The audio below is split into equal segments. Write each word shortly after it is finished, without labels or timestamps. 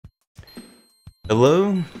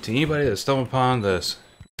Hello to anybody that stumbled upon this.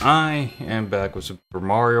 I am back with Super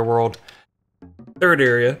Mario World, third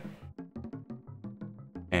area,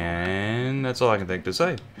 and that's all I can think to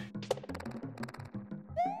say.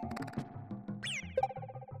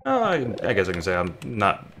 Oh, I guess I can say I'm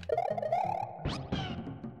not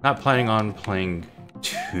planning on playing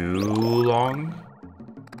too long.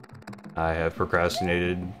 I have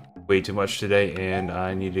procrastinated way too much today, and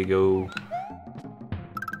I need to go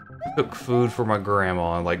cook food for my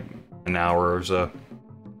grandma in like an hour or so.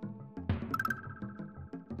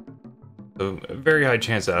 So, a very high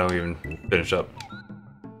chance that I don't even finish up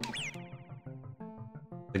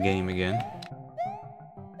the game again,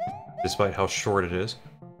 despite how short it is.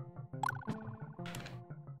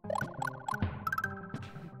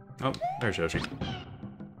 Oh, there's Yoshi.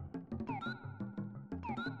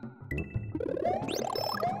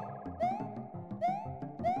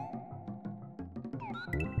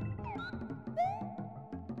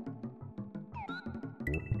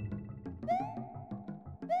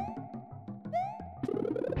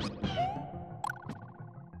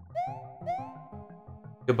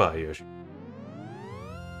 Goodbye, Yoshi.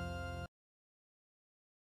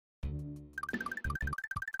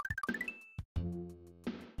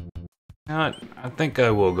 I think I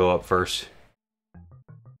will go up first.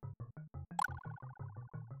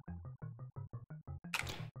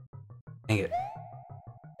 Dang it.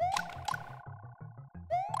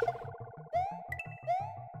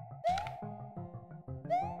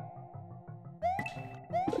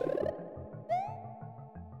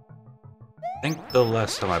 I think the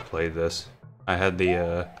last time I played this, I had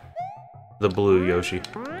the blue Yoshi.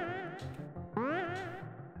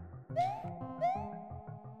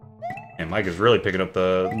 And Mike is really picking up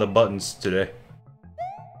the buttons today.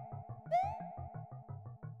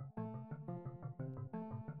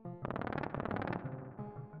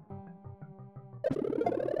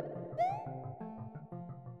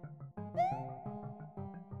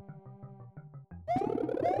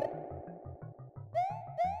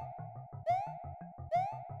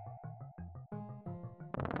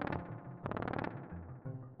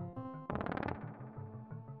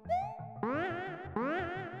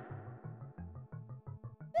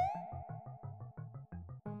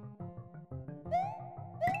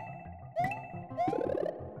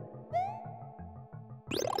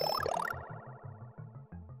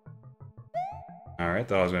 Alright,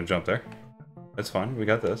 thought I was gonna jump there. That's fine, we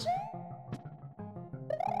got this.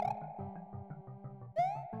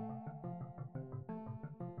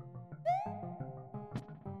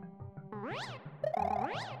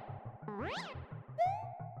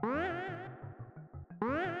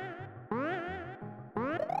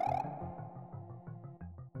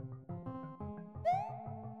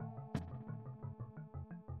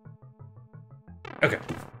 Okay.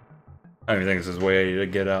 I don't even think this is the way to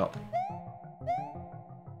get out.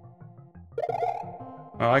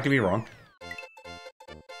 Well, I could be wrong.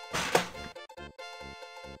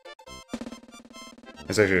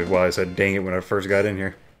 That's actually why I said dang it when I first got in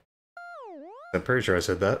here. I'm pretty sure I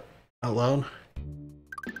said that out loud.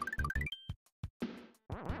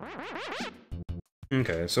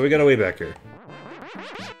 Okay, so we got a way back here.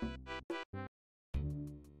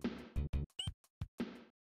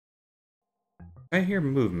 I hear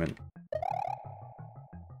movement.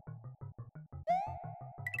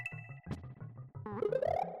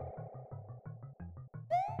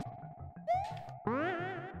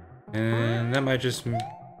 And that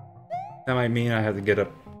might mean I have to get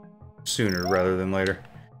up sooner rather than later.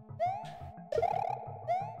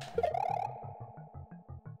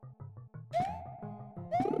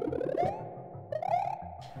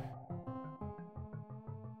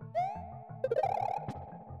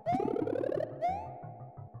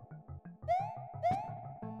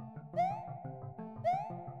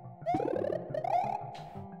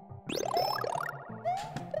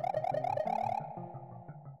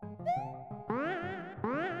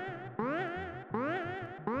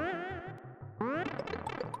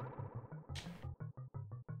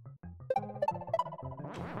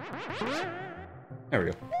 There we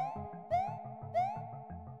go.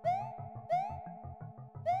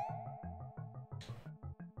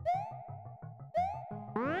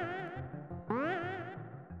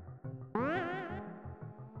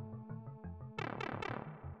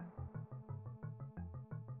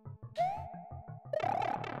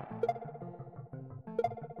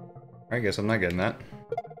 I guess I'm not getting that.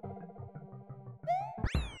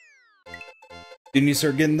 Didn't you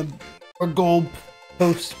start getting the gold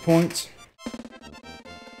post points?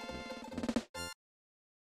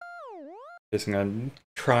 Guess I'm gonna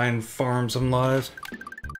try and farm some lives.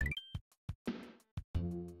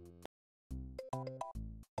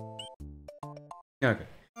 Okay.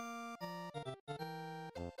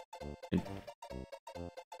 It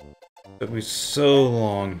took me so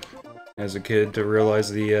long as a kid to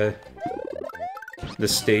realize the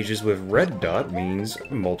stages with red dot means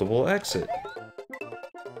multiple exit.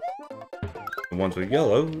 The ones with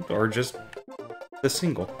yellow are just the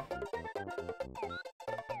single.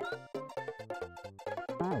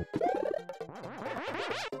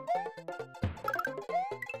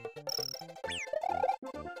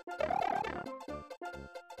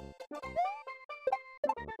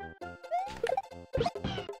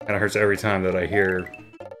 Kinda hurts every time that I hear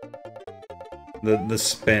the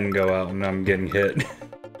spin go out and I'm getting hit.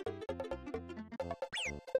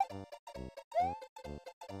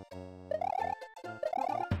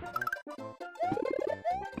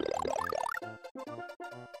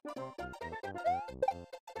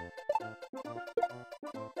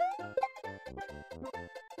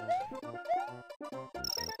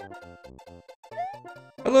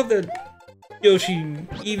 I love that Yoshi,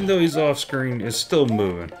 even though he's off screen, is still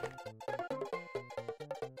moving.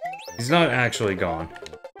 He's not actually gone.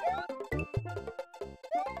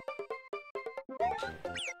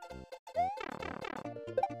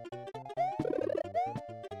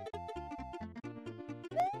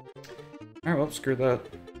 Alright, well, screw that.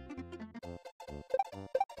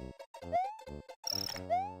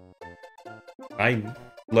 I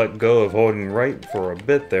let go of holding right for a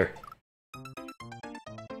bit there.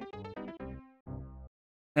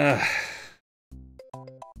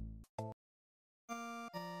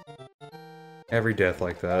 Every death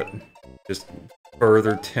like that just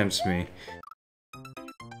further tempts me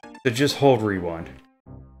to just hold rewind.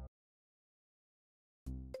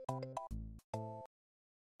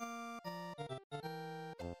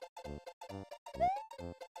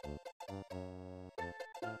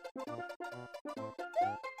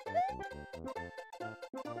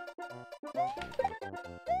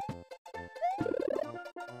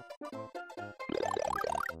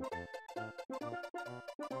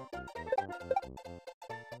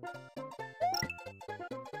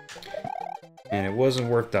 And it wasn't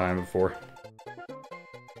worth dying before.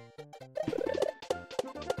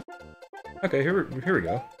 Okay, here we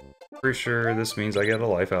go. Pretty sure this means I get a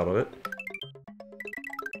life out of it.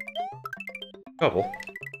 Couple.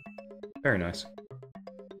 Very nice.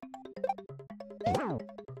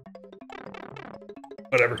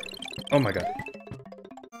 Whatever. Oh my god.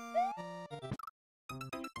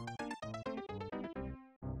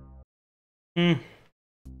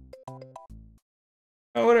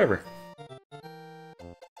 Oh, whatever.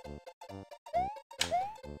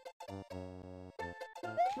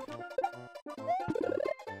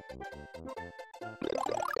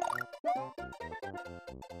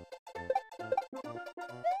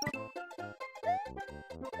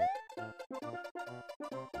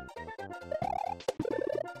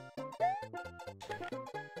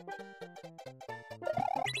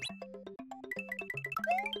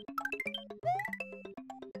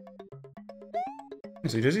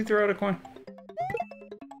 Does he throw out a coin?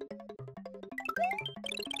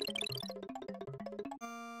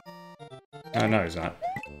 Oh, no, he's not.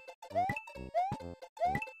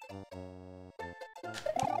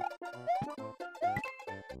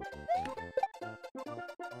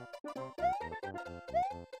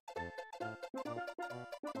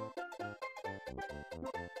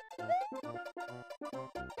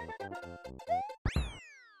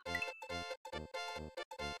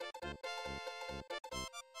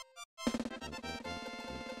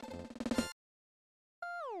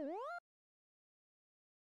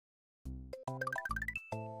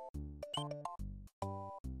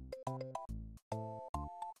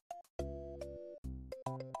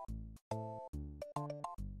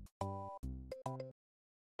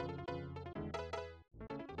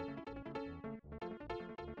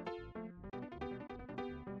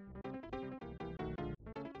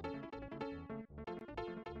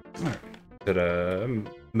 Alright. Did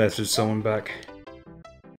message someone back?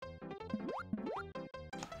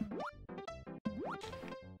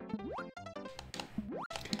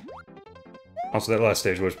 Also, that last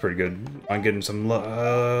stage was pretty good on getting some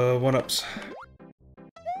one-ups.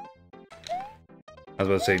 I was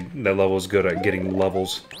about to say, that level is good at getting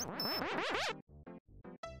levels.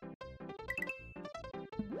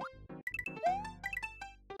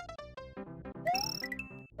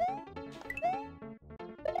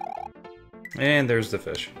 And there's the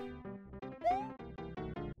fish.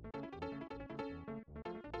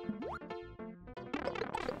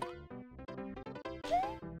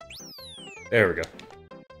 There we go.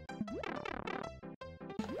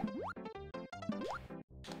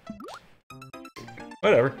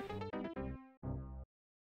 Whatever.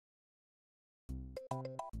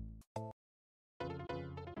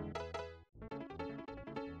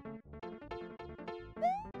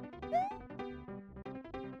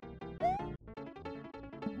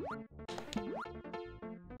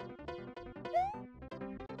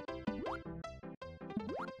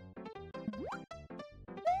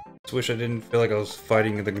 just wish I didn't feel like I was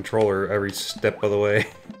fighting the controller every step of the way.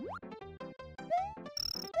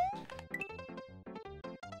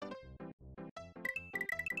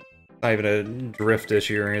 Not even a drift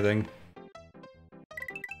issue or anything.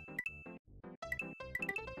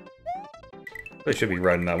 I should be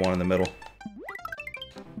riding that one in the middle.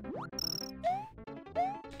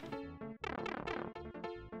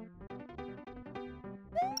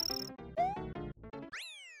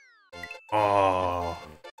 Oh,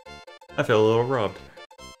 I feel a little robbed.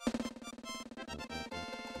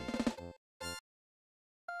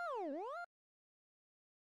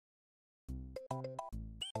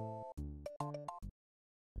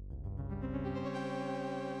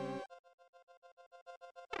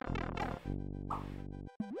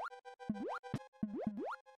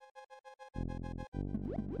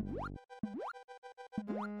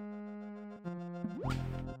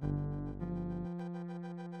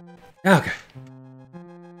 Okay.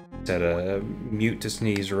 Set a mute to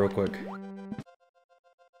sneeze real quick.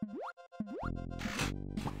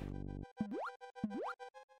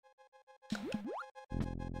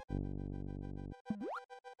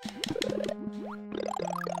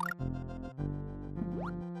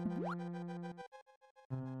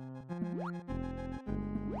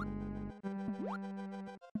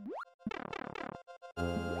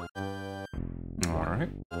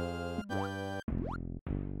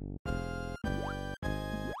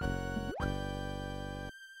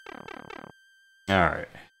 Alright.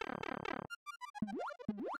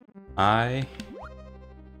 Alright.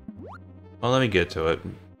 Well, let me get to it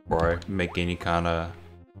before I make any kind of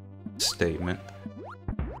statement.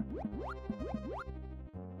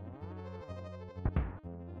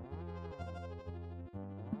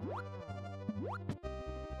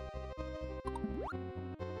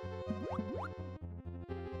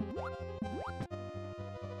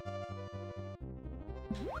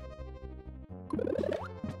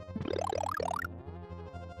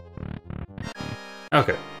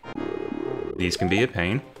 Okay. These can be a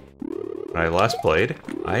pain. When I last played,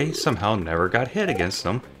 I somehow never got hit against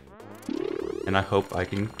them. And I hope I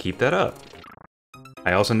can keep that up.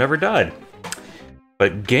 I also never died.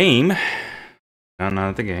 But game... No,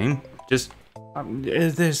 not the game. Just...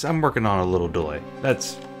 I'm working on a little delay.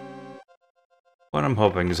 That's... what I'm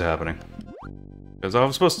hoping is happening. Because I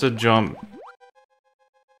was supposed to jump...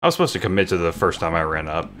 I was supposed to commit to the first time I ran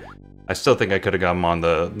up. I still think I could have got him on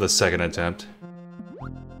the second attempt.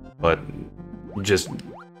 But... just...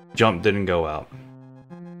 jump didn't go out.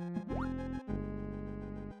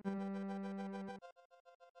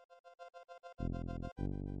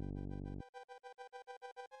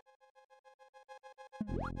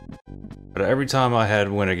 But every time I had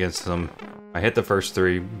win against them, I hit the first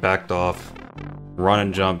three, backed off, run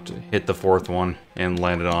and jumped, hit the fourth one, and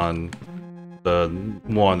landed on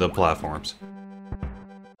one of the platforms.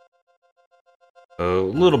 A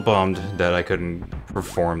little bummed that I couldn't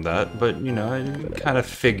perform that, but you know, it kind of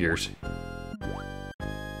figures.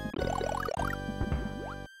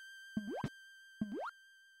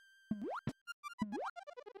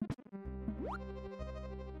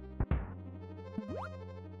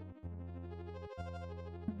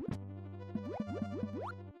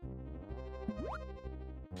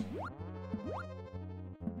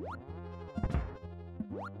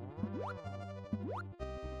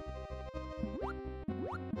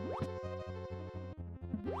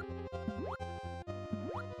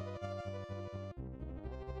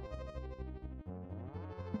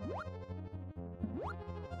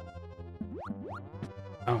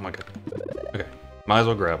 Oh my god. Okay, might as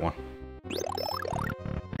well grab one.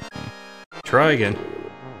 Try again.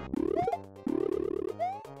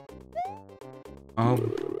 Oh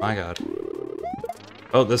my god.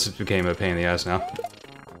 Oh, this became a pain in the ass now.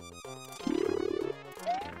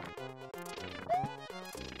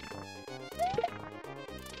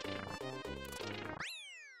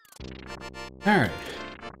 Alright.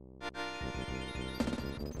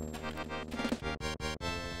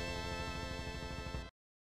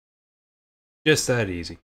 Just that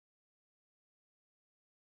easy.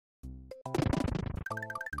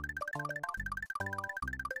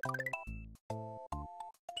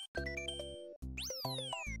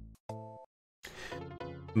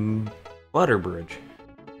 Butterbridge.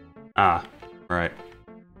 Ah, right.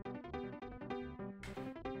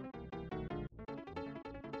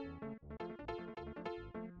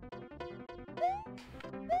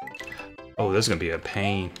 Oh, this is gonna be a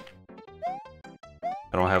pain.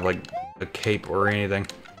 I don't have, like, a cape or anything.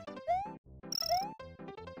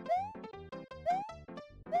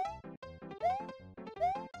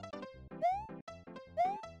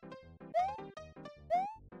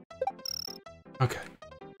 Okay.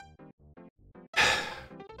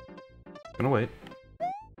 gonna wait.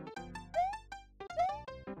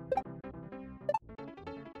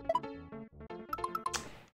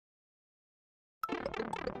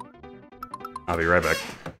 I'll be right back.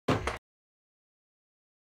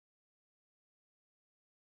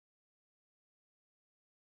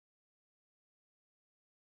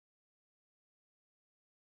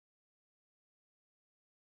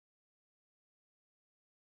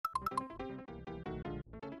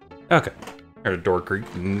 Okay. Heard a door creak,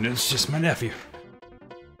 and it's just my nephew.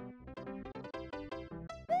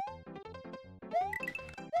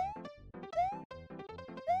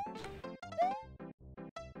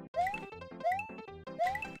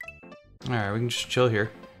 Alright, we can just chill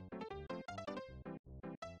here.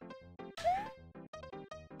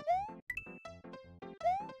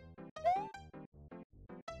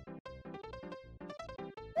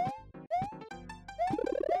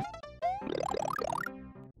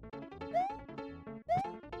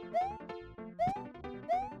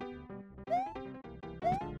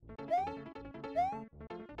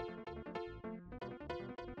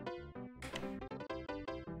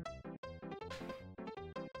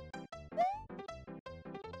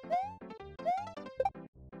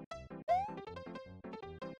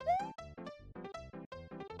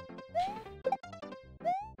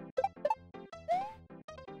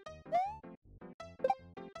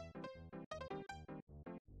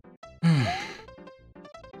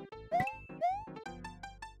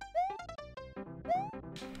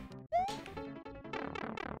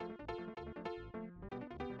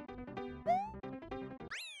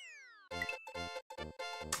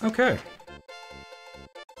 Okay.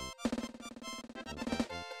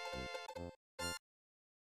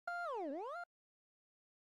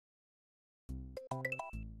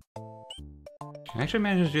 I actually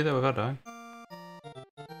managed to do that without dying.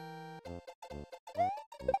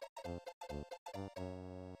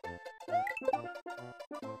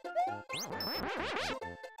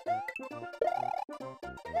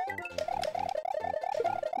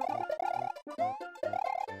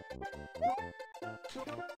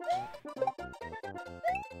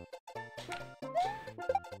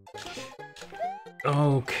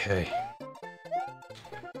 Okay.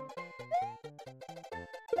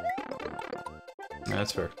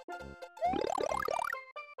 That's fair.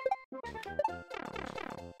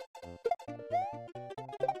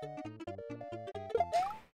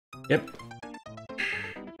 Yep.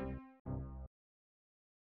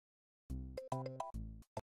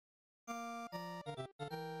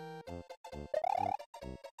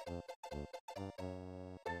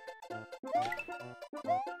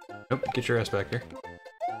 Nope, get your ass back here.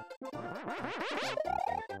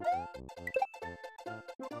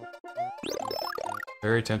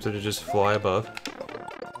 Very tempted to just fly above.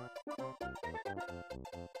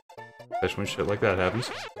 Especially when shit like that happens.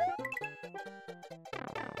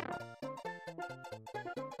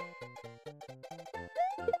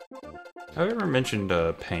 Have I ever mentioned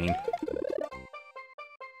pain?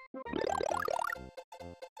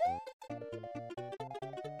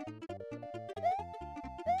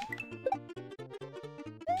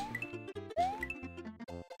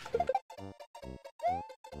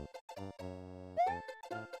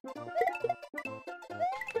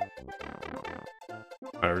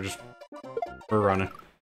 Alright, we're running.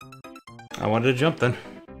 I wanted to jump then.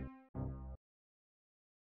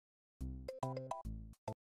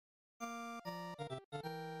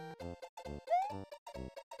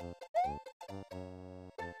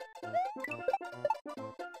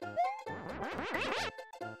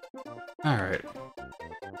 Alright.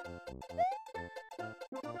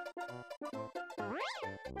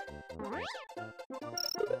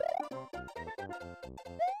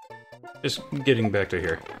 Just getting back to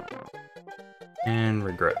here. And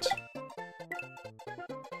regrets.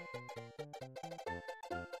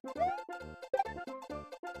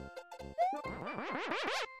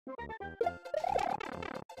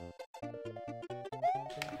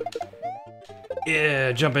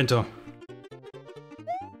 Yeah, jump into him.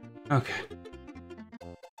 Okay.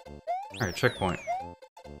 Alright, checkpoint.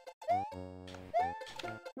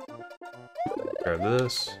 Grab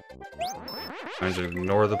this. I just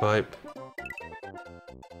ignore the pipe.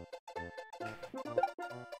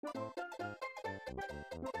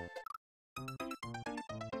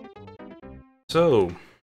 So,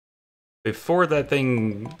 before that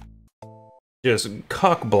thing just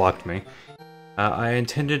cock-blocked me, I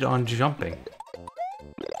intended on jumping.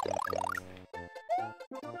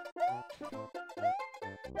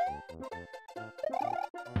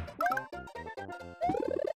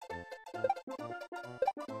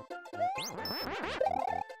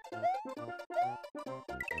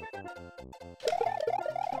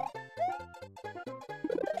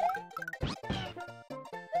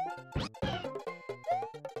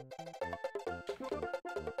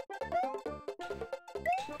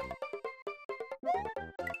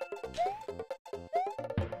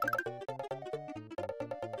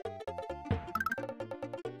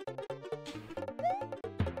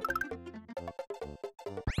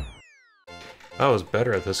 I was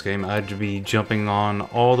better at this game, I'd be jumping on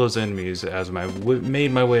all those enemies as I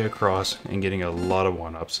made my way across and getting a lot of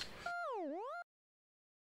one-ups.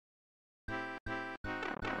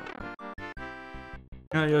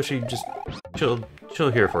 No, Yoshi, just chill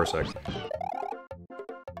here for a sec.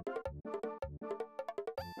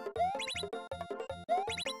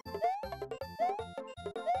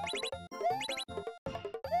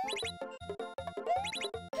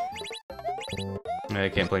 I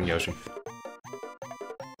can't blame Yoshi.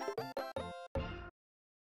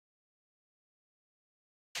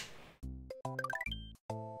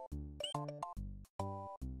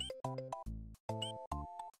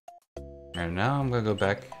 And now I'm gonna go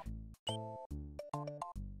back.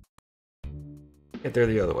 Get there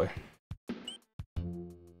the other way.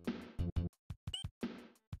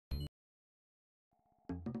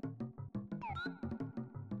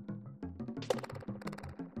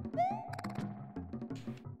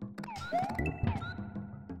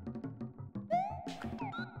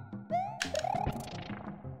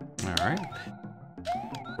 Alright.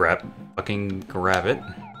 Fucking grab it.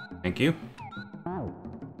 Thank you.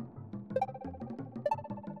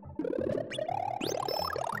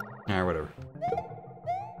 Alright, whatever.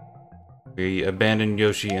 We abandoned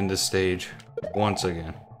Yoshi in this stage once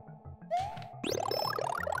again.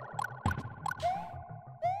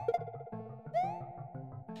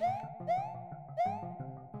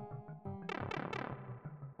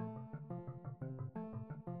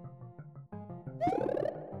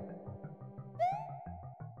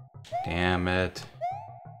 Damn it.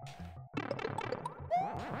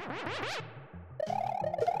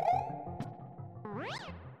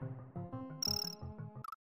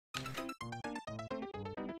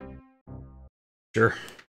 Sure.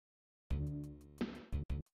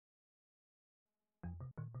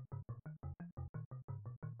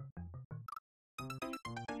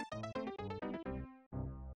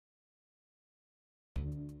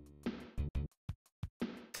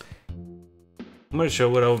 I'm going to show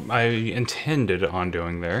what I intended on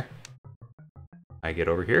doing there. I get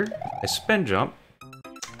over here, I spin jump.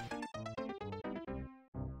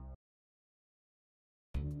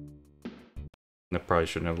 I probably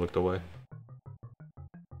shouldn't have looked away.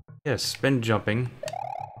 Yeah, spin jumping.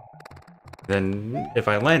 Then, if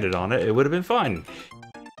I landed on it, it would have been fine.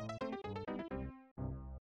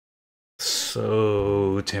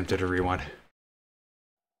 So tempted to rewind.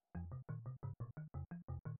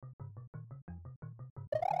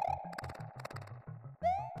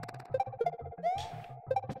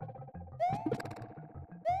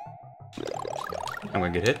 I'm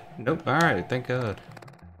gonna get hit. Nope. Alright, thank God.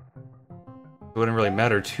 It wouldn't really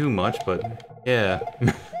matter too much, but yeah.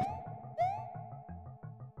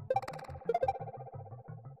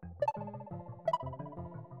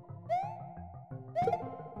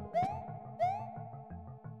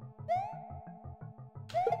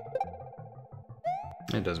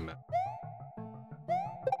 It doesn't matter.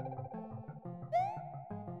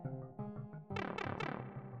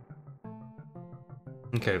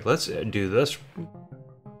 Okay, let's do this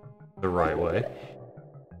the right way.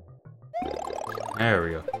 There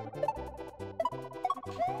we go.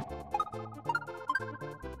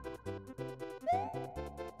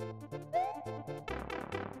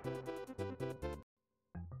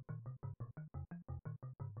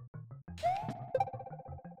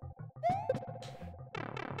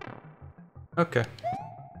 Okay.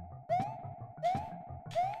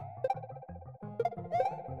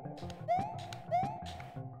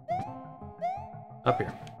 Up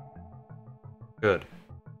here. Good.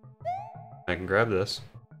 I can grab this.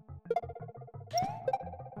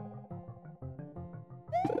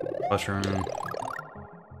 Mushroom.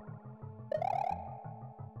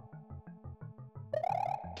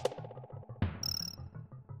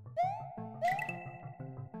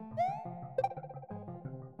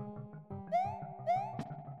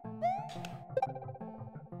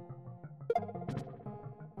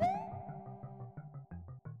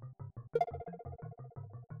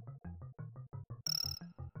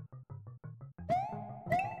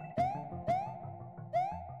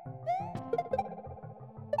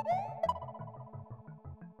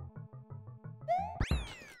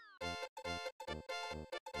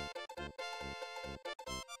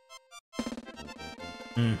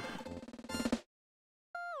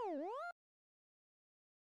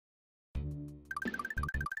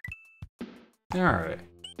 Alright.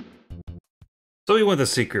 So we went the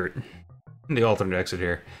secret. The alternate exit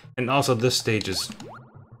here. And also this stage is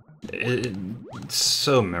it's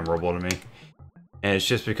so memorable to me. And it's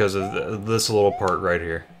just because of this little part right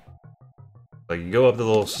here. Like, you go up the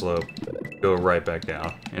little slope, go right back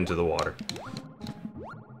down into the water.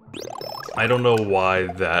 I don't know why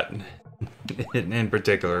that in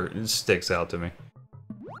particular sticks out to me.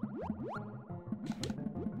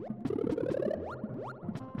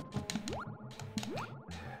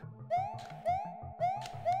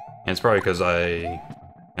 And it's probably because I,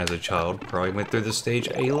 as a child, probably went through this stage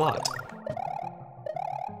a lot.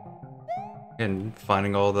 And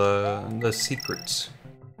finding all the secrets.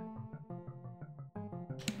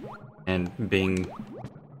 And being, you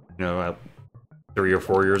know, 3 or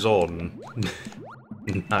 4 years old and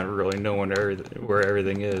not really knowing where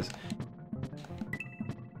everything is.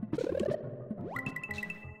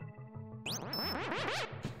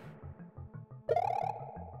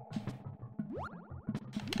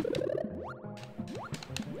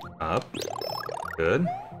 Up. Good.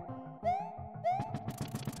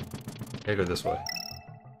 Okay, go this way.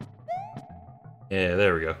 Yeah,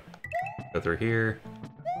 there we go. Go through here.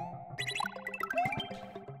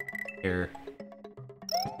 Here.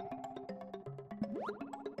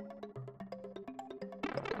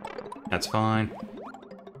 That's fine.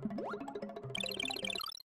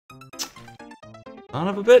 Son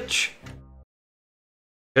of a bitch!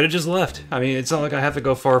 Could've just left. I mean, it's not like I have to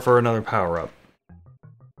go far for another power-up.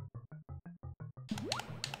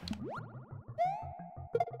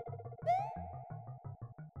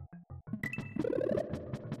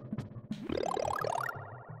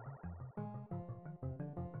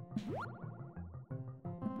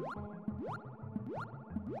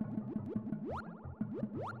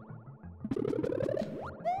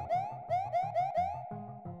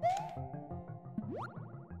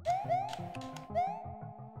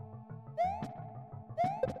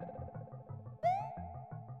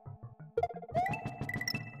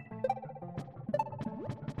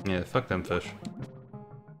 Yeah, fuck them fish.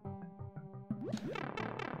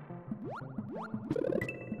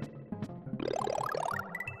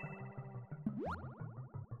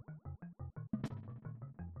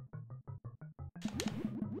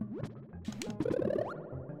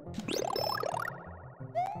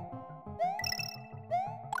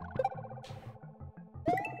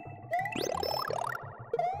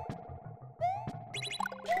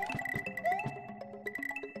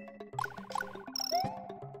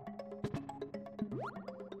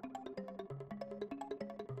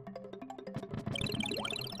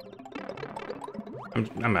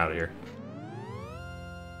 I'm out of here.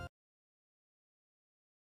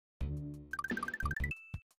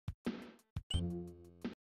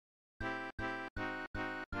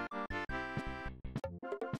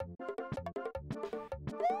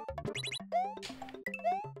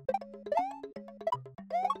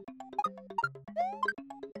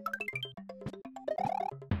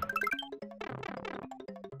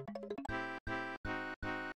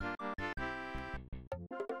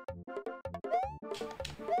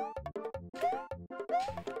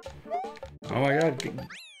 Oh my god,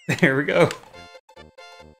 there we go.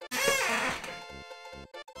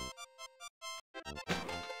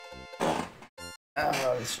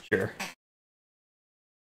 Oh, this chair.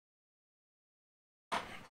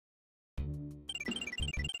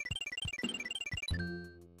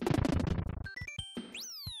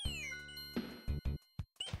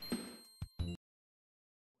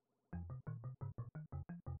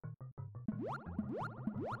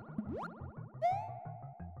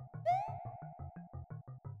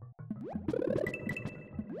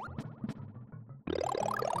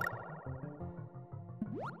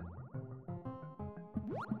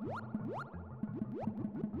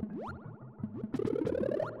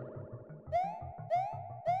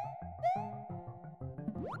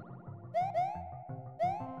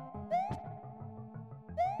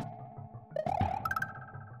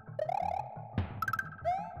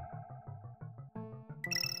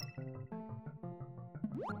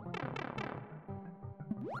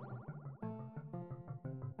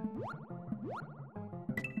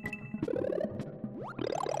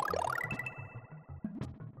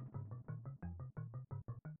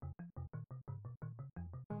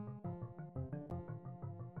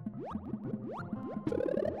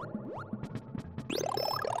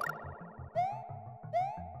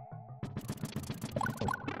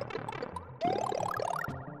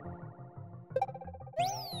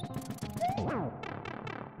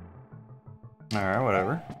 Alright,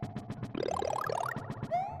 whatever.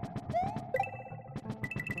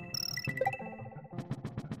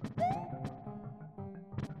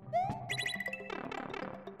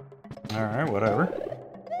 Alright, whatever.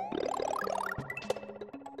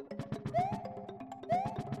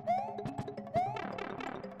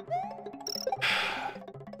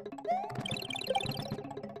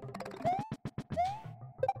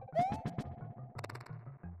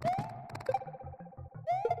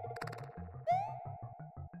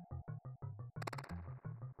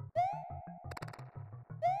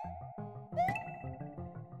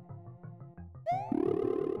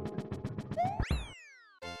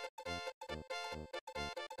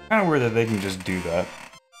 Kinda weird that they can just do that.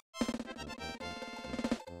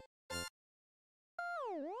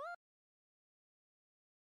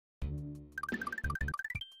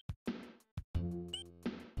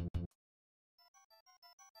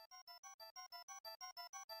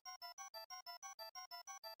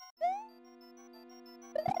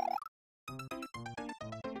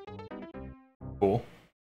 Cool.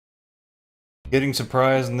 Getting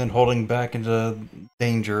surprised and then holding back into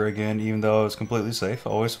danger again, even though I was completely safe.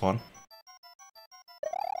 Always fun.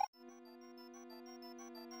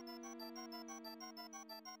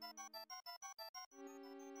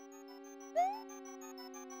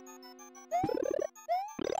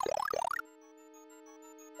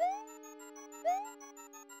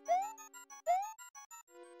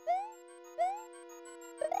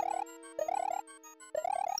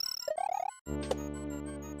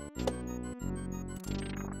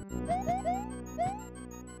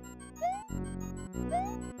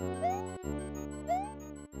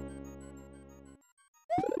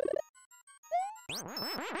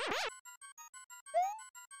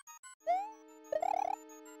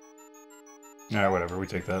 Alright, whatever, we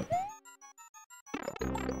take that.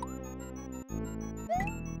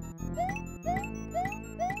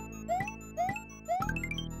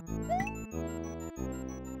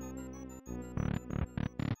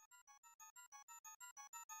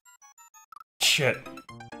 Shit.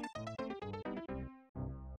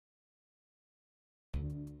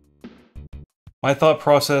 My thought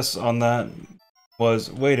process on that was,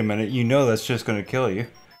 wait a minute, you know that's just gonna kill you.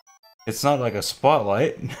 It's not like a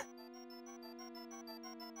spotlight.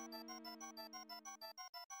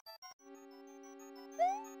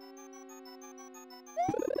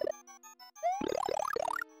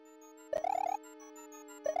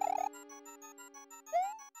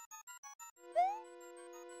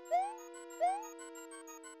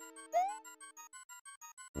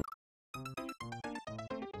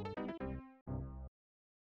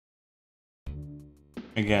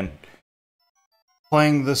 Again,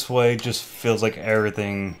 playing this way just feels like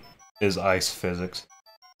everything is ice physics.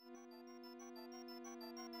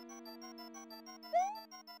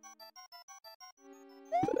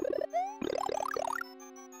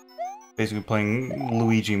 Basically playing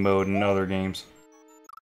Luigi mode in other games.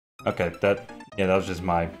 Okay, that was just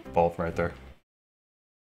my fault right there.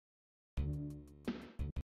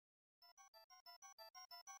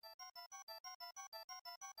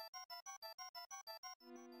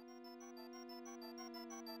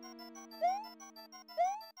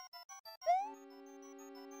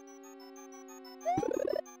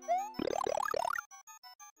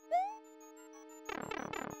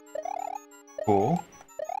 Cool.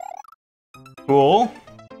 Cool.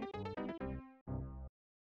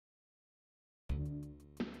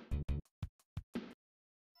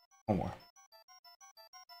 One more.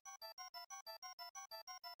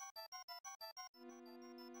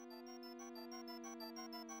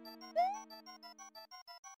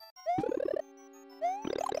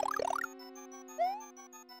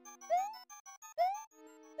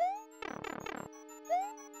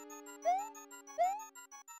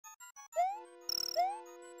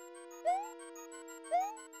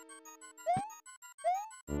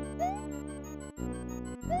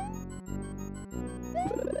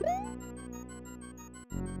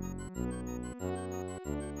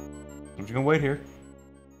 I'm just gonna wait here.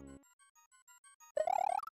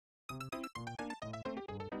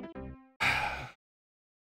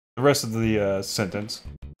 The rest of the sentence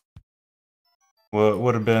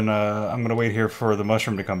would have been, I'm gonna wait here for the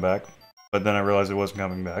mushroom to come back, but then I realized it wasn't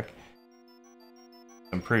coming back.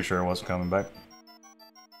 I'm pretty sure it wasn't coming back.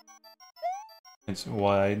 It's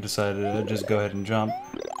why I decided to just go ahead and jump.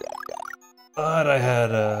 But I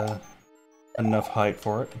had enough height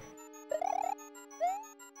for it.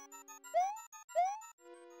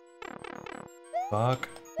 Fuck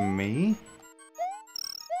me?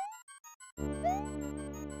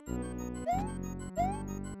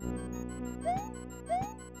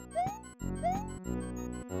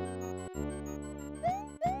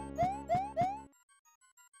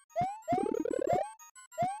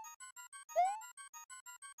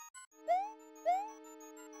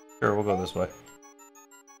 Sure, we'll go this way.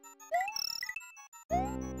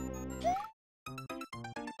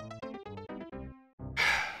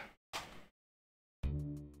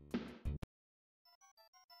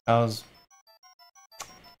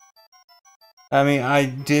 I mean, I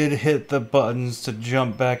did hit the buttons to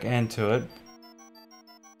jump back into it.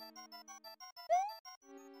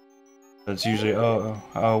 That's usually,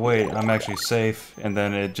 oh wait, I'm actually safe, and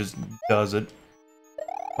then it just does it.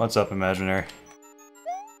 What's up, Imaginary?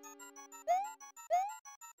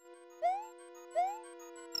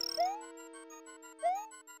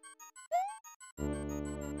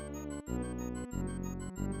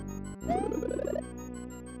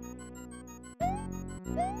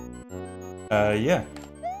 Yeah.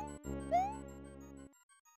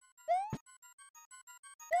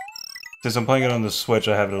 Since I'm playing it on the Switch,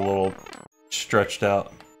 I have it a little stretched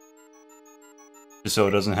out. Just so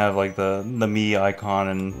it doesn't have, like, the me icon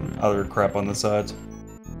and other crap on the sides.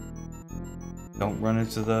 Don't run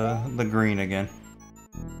into the green again.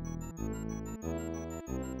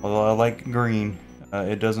 Although I like green,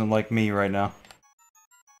 it doesn't like me right now.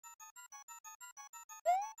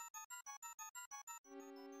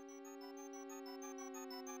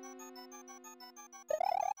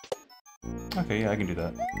 Okay, yeah, I can do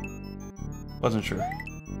that. Wasn't sure.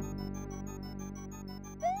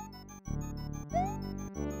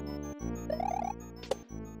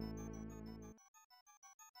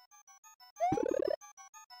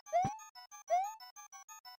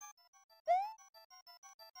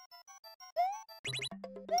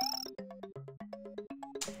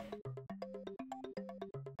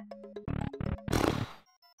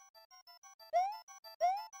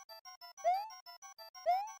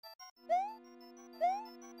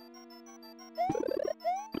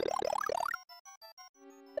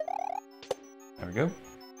 There we go.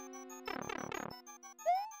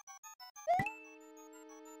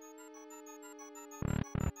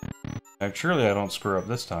 Now, surely I don't screw up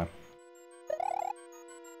this time.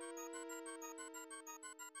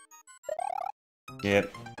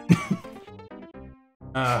 Yep.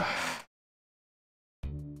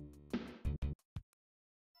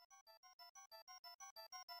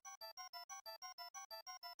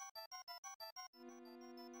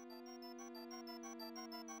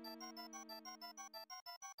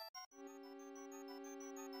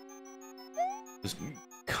 Just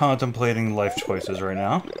contemplating life choices right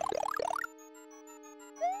now.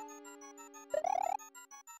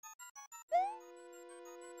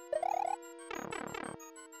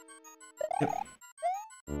 Yep.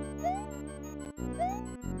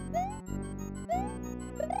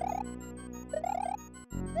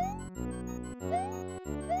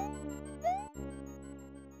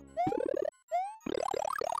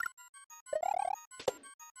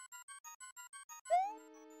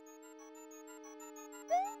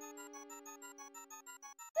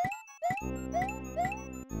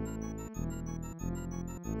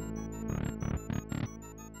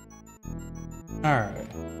 Alright.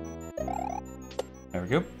 There we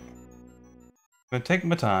go. I'm gonna take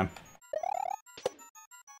my time.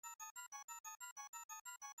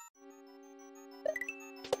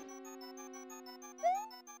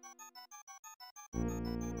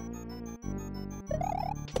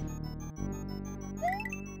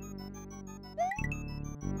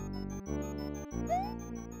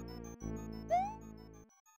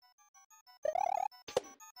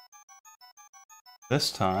 This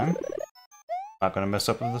time, not gonna mess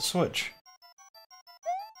up with the switch.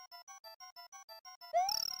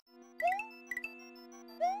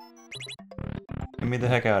 Get me the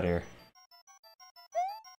heck out of here.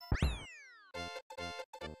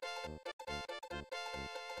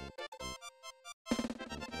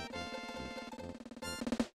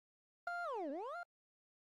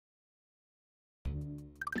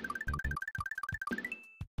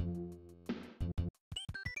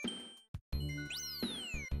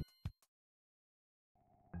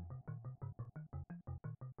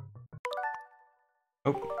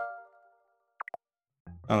 Oh.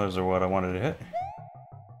 Oh, those are what I wanted to hit.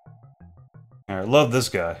 Alright, love this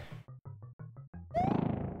guy.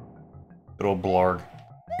 Good old Blarg.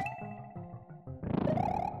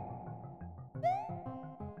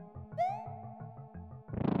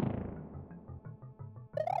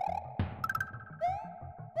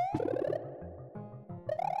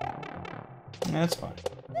 That's fine.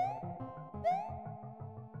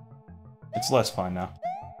 It's less fine now.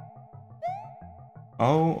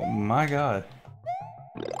 Oh my god.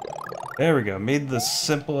 There we go. Made the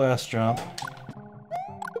simple ass jump.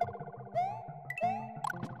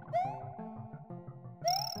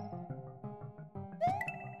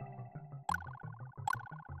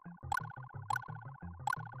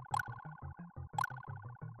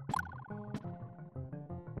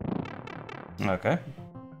 Okay.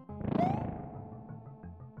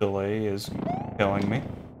 Delay is killing me.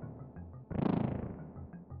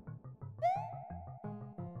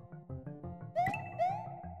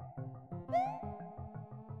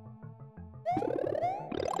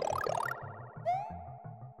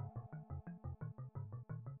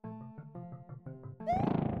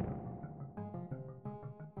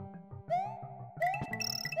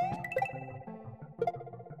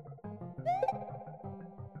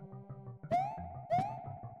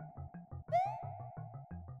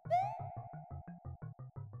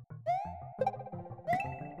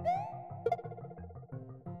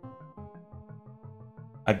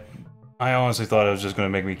 I honestly thought it was just going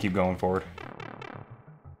to make me keep going forward.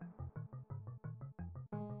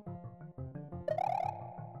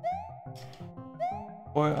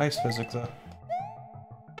 Boy, ice physics though.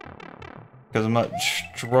 Because I'm not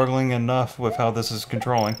struggling enough with how this is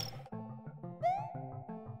controlling.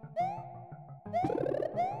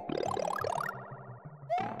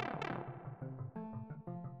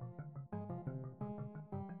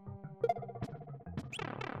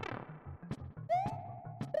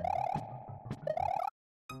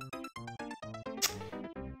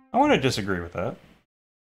 I want to disagree with that.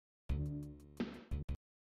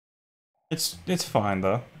 It's fine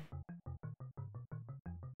though.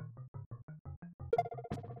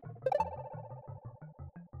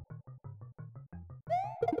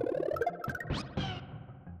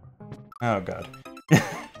 Oh god.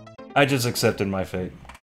 I just accepted my fate.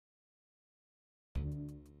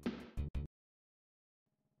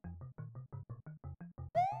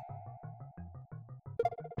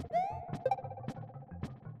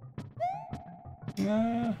 You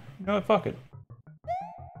know what, fuck it.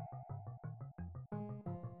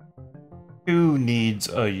 Who needs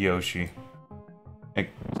a Yoshi?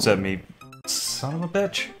 Except me, son of a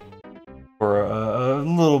bitch. Or a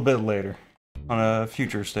little bit later, on a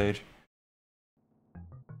future stage.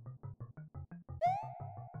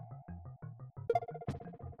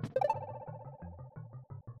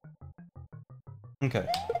 Okay.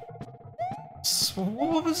 So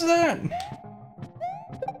what was that?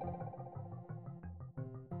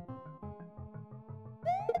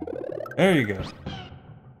 There you go.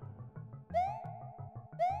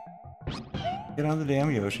 Get on the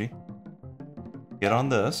damn Yoshi. Get on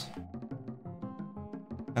this.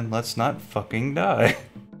 And let's not fucking die.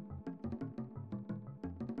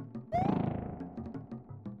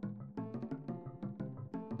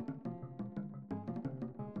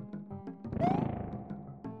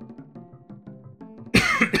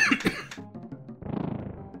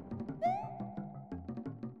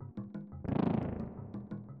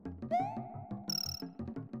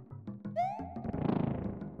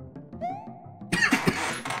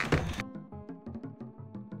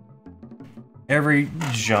 Every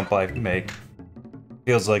jump I make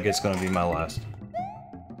feels like it's gonna be my last.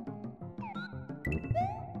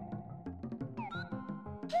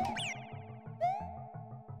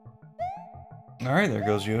 Alright, there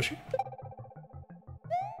goes Yoshi.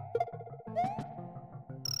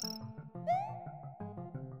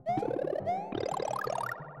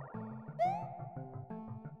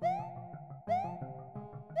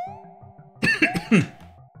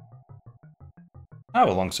 I have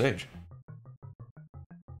a long stage.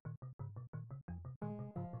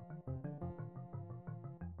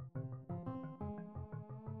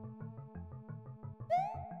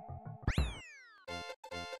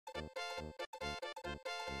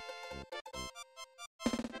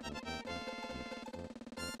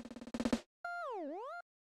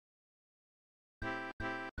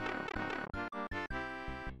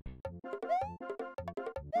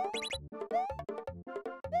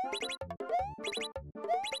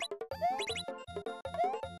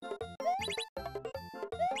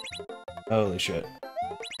 Holy shit.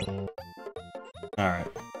 Alright.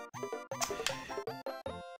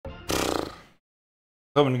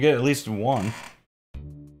 Hoping to get at least one.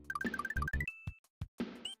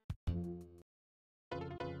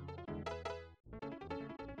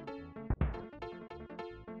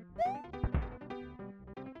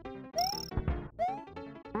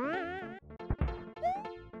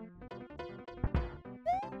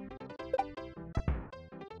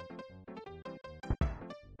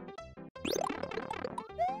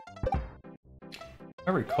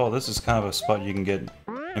 I recall this is kind of a spot you can get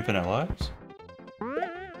infinite lives.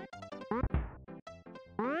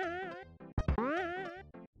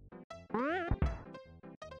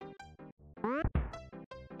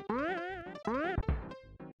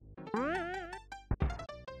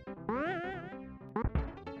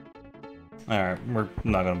 Alright, we're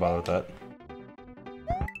not gonna bother with that.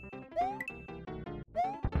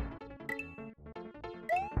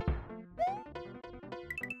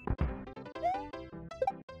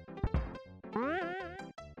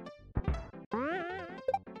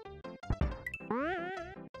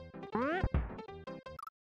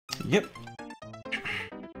 Yep.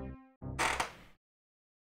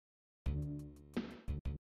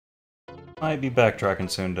 Might be backtracking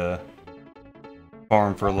soon to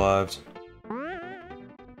farm for lives.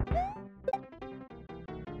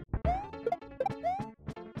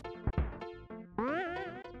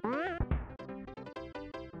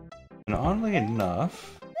 And oddly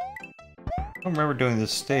enough, I don't remember doing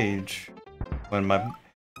this stage when my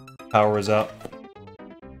power was out.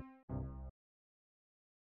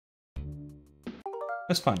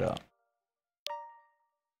 Let's find out.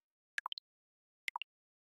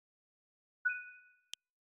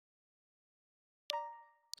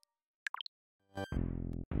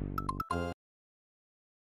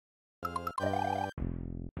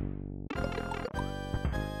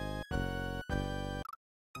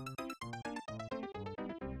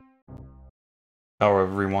 Power of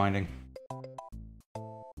rewinding.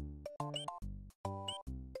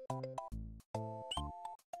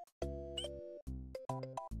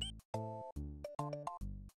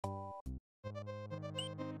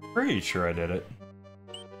 Pretty sure I did it.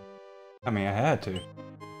 I mean, I had to.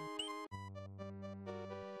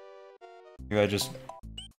 Maybe I just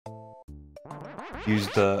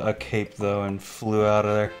used a cape though and flew out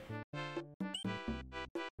of there.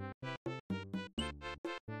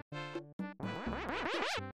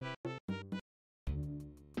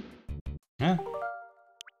 Yeah.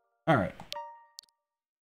 Alright.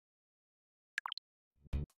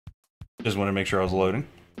 Just wanted to make sure I was loading.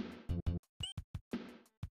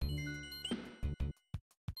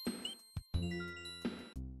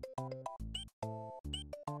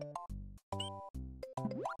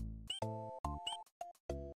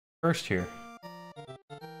 First here.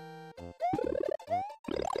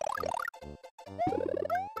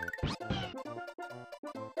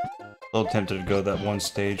 A little tempted to go that one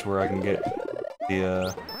stage where I can get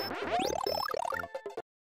the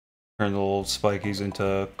turn the little spikies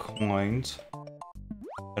into coins.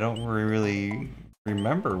 I don't really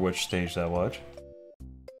remember which stage that was.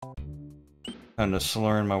 Kinda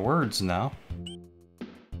slurring my words now.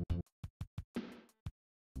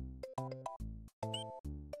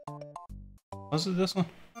 Was it this one?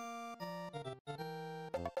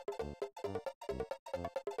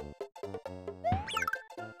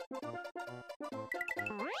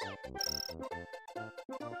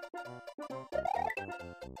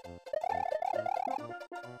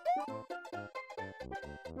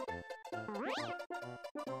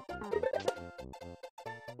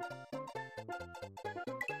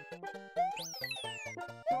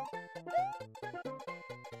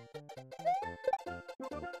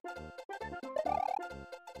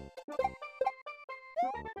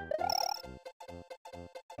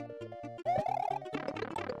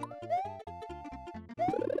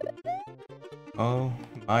 Oh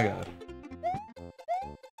my god.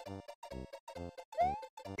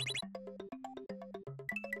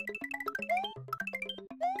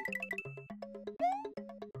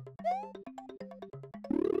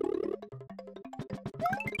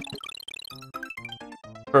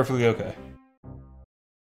 Perfectly okay.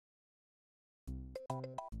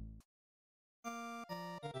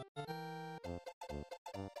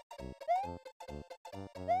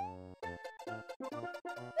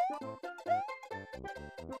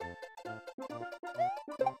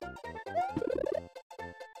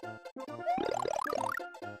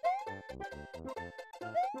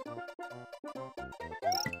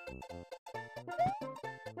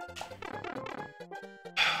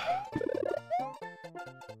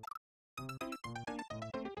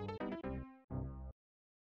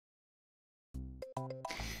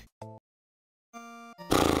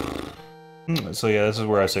 So yeah, this is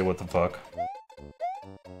where I say what the fuck.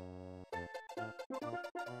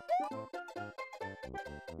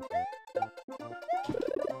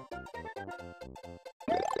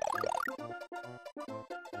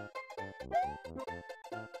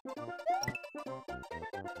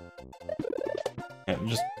 Yeah,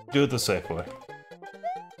 just do it the safe way.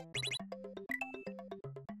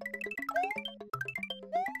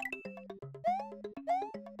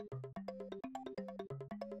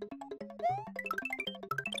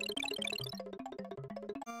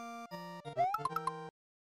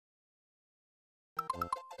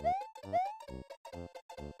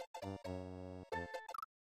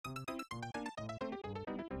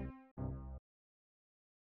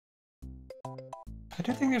 I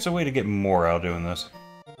do think there's a way to get more out doing this.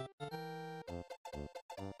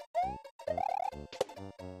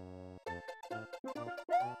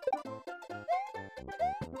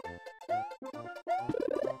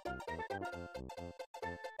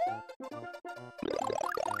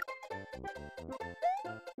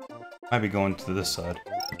 Might be going to this side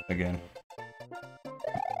again.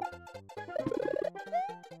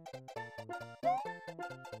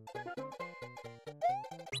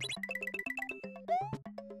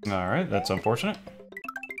 Alright, that's unfortunate.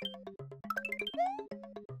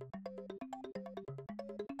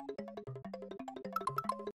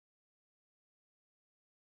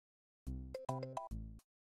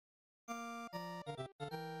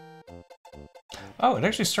 Oh, it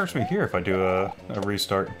actually starts me here if I do a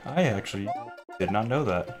restart. I actually did not know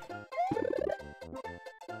that.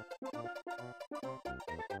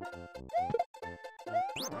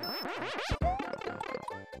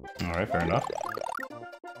 Alright, fair enough.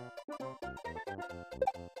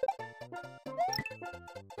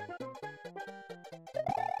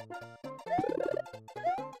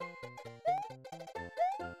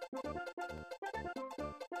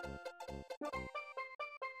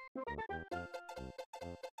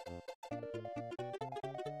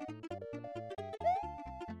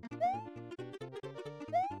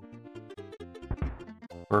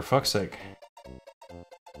 For fuck's sake.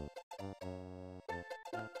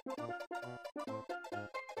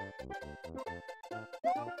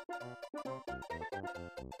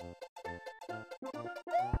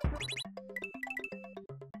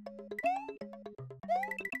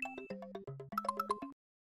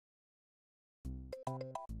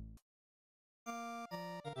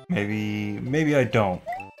 Maybe I don't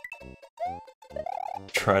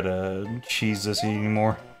try to cheese this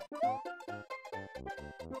anymore.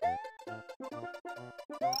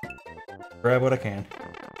 Grab what I can.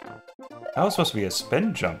 That was supposed to be a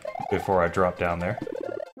spin jump before I dropped down there.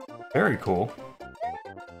 Very cool.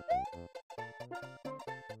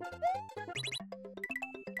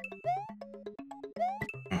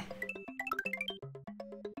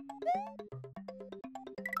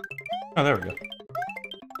 Oh, there we go.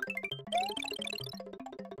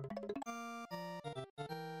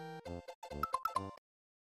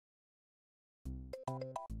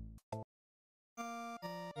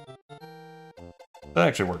 That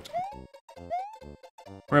actually worked.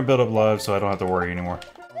 We're gonna build up lives so I don't have to worry anymore.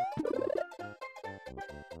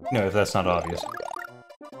 No, if that's not obvious.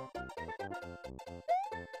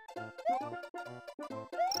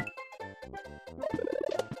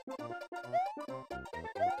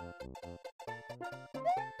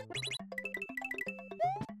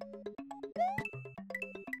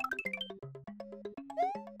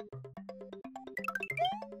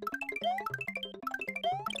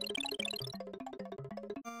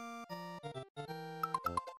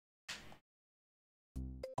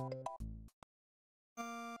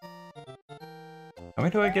 How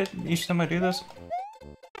many do I get each time I do this?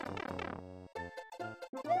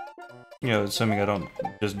 You know, assuming I don't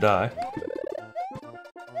just die.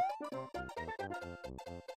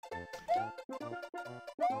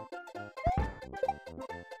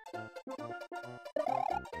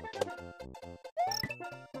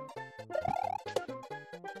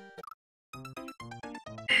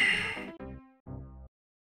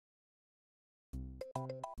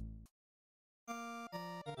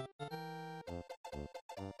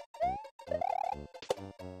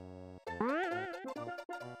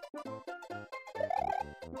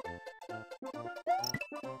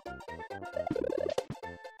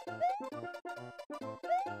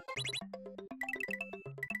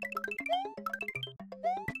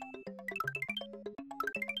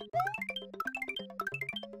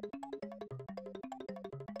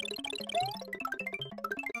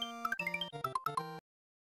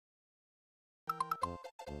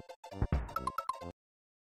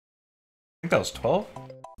 I think that was 12?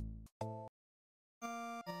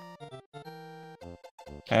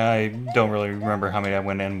 I don't really remember how many I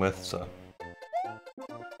went in with, so...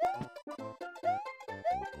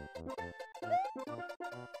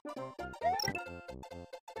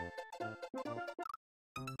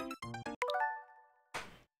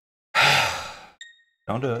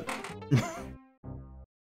 Don't do it.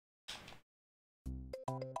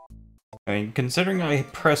 I mean, considering I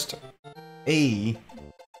pressed A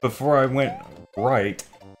before I went right,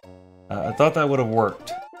 I thought that would have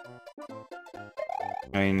worked.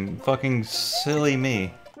 I mean, fucking silly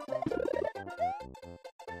me.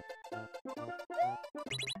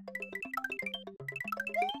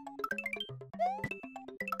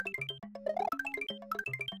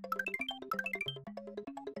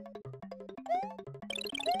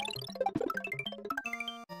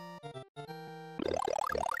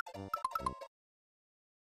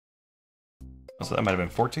 So that might have been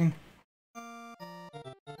 14?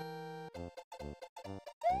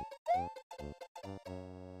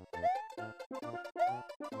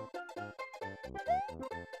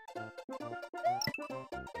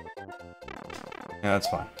 Yeah, that's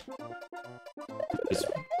fine. Just,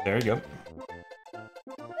 there you go.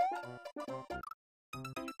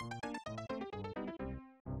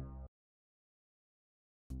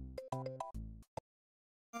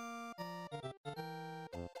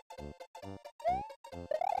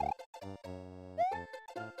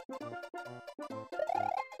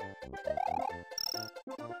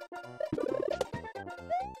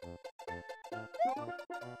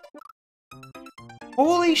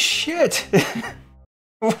 Holy shit!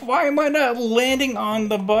 Why am I not landing on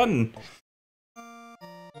the button?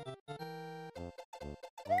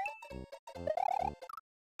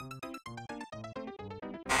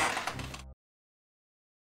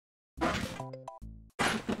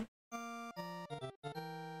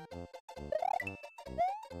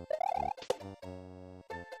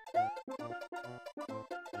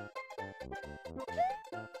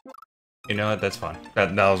 You know what? That's fine.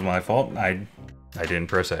 That was my fault. I didn't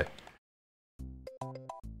press A.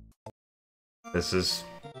 This is,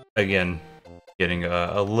 again, getting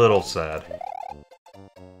a little sad.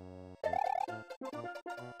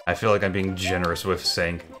 I feel like I'm being generous with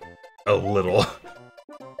saying a little.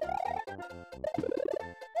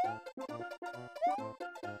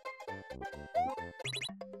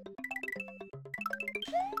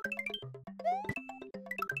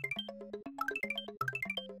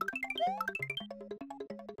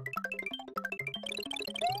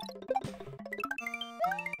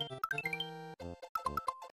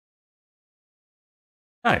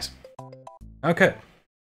 Nice. Okay.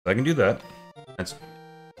 I can do that. That's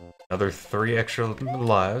another 3 extra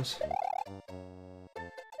lives.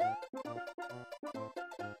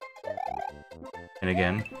 And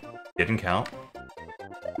again, didn't count.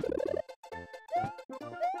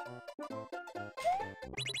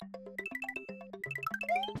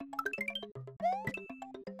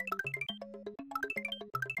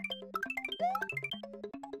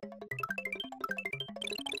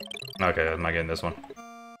 Okay, I'm not getting this one.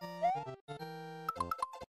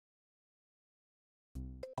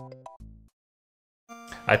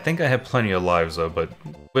 I think I have plenty of lives though, but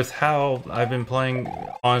with how I've been playing,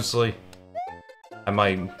 honestly, I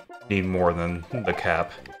might need more than the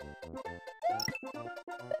cap.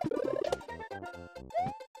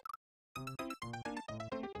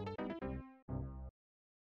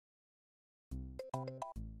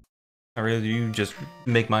 I really do just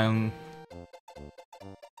make my own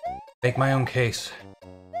case.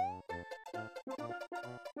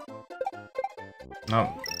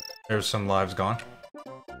 Oh, there's some lives gone.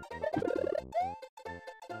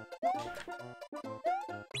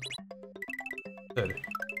 Good.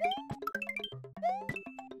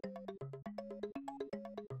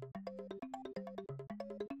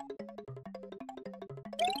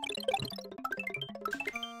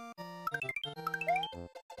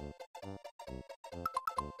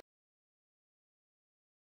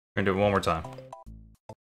 We're gonna do it one more time.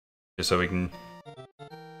 Just so we can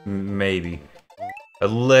maybe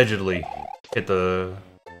allegedly hit the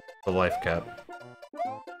life cap.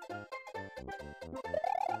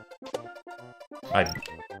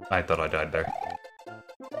 I thought I died there.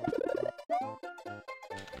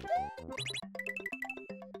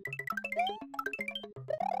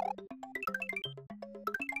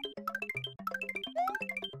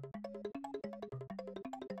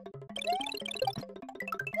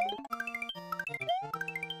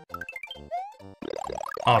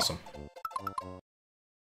 Awesome.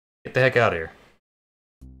 Get the heck out of here.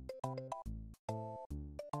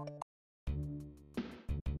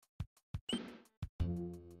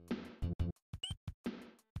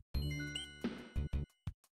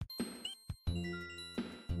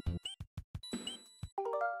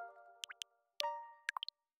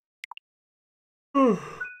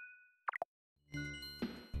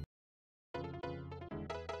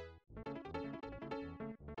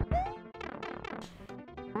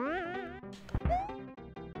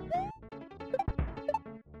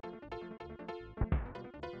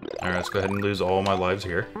 Alright, let's go ahead and lose all my lives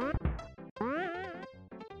here.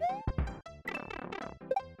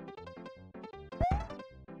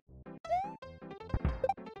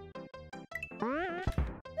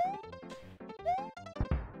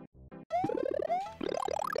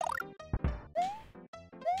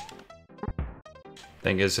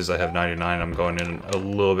 Thing is, since I have 99, I'm going in a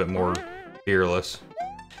little bit more fearless.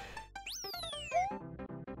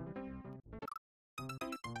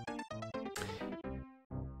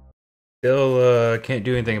 Still, can't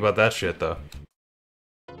do anything about that shit, though.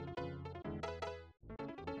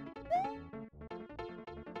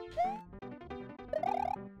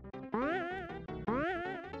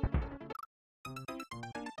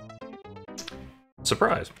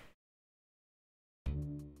 Surprise.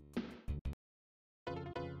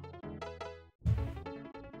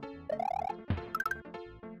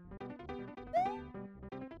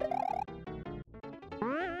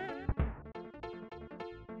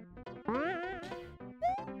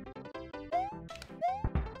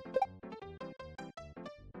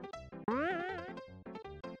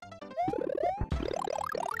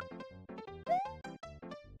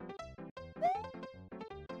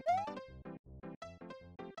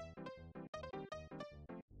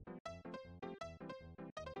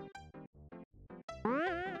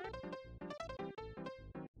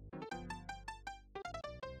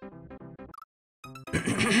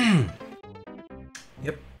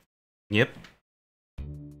 Yep. Yep.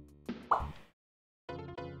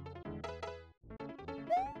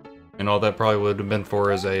 And all that probably would have been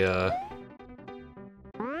for is a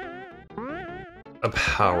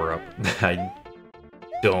power-up that I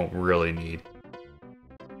don't really need.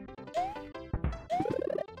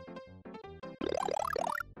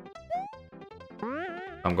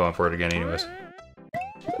 I'm going for it again anyways.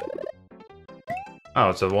 Oh,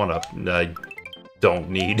 it's a 1-up that I don't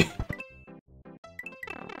need.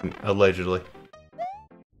 Allegedly.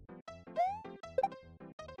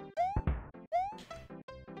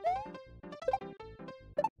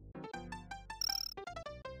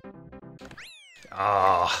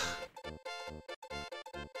 Ah.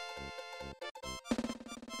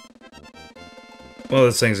 Well,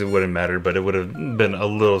 those things it wouldn't matter, but it would have been a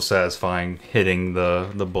little satisfying hitting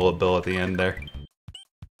the bullet bill at the end there.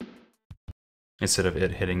 Instead of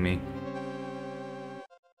it hitting me.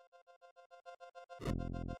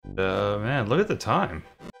 Man, look at the time.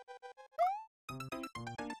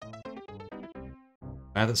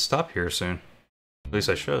 I have to stop here soon. At least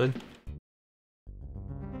I should.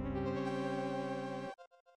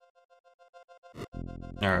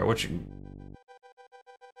 Alright, what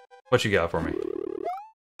you got for me?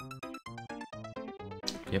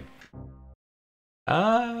 Yep.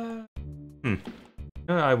 I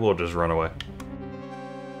will just run away.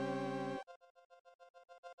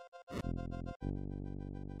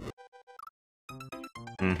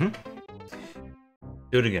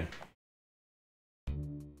 Do it again.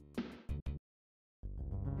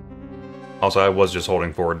 Also, I was just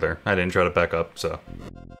holding forward there. I didn't try to back up, so...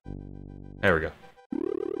 There we go.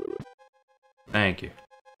 Thank you.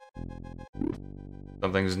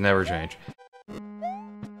 Some things never change.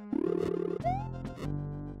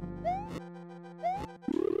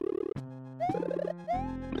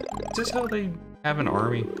 Is this how they have an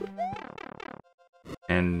army?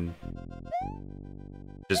 And...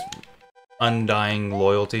 just... undying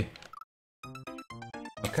loyalty?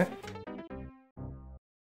 Okay.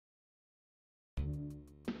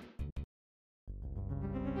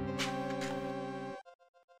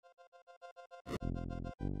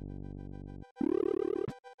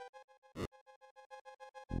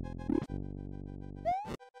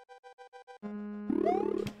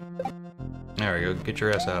 There we go, get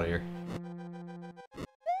your ass out of here.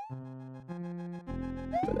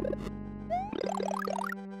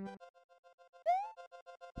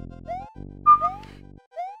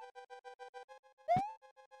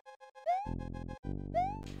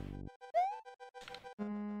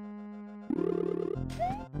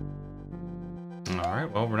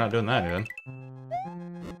 Alright, well, we're not doing that then.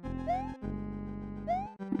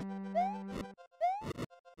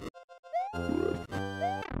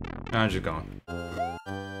 I'm just going.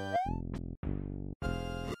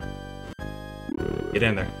 Get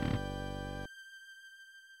in there.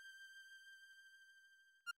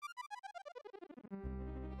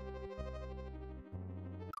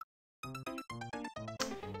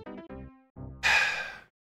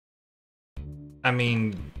 I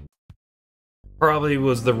mean, probably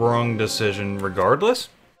was the wrong decision regardless.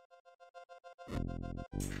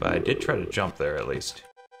 But I did try to jump there at least.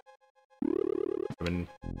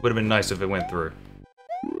 Would have been nice if it went through.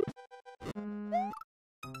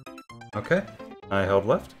 Okay, I held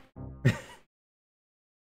left.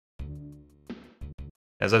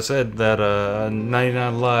 As I said, that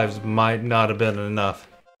 99 lives might not have been enough.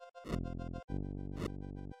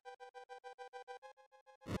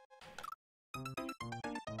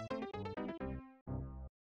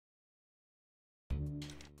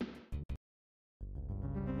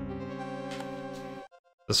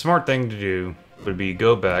 The smart thing to do would be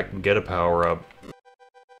go back, get a power-up.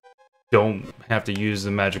 Don't have to use the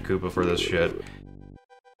Magic Koopa for this shit.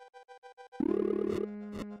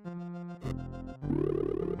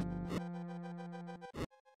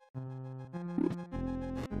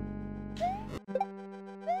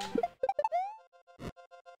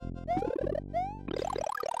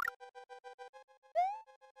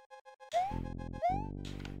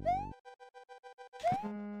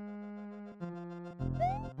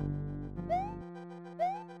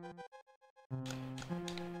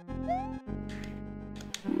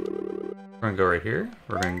 We're gonna go right here.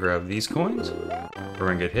 We're gonna grab these coins. We're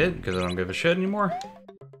gonna get hit because I don't give a shit anymore.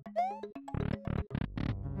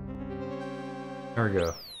 There we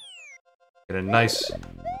go. Get a nice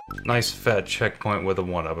fat checkpoint with a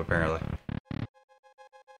 1-up apparently.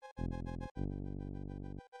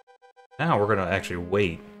 Now we're gonna actually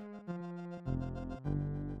wait.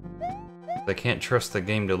 I can't trust the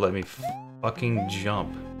game to let me fucking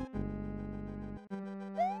jump.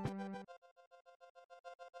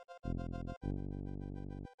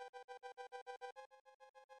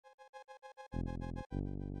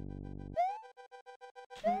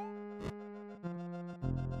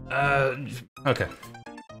 Okay.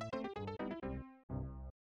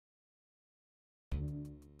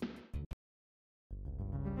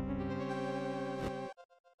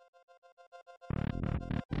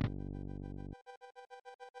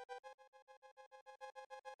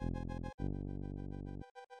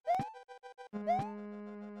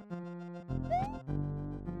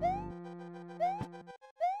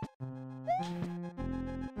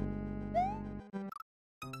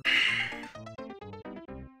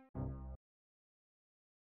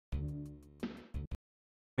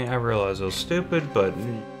 I realized it was stupid, but,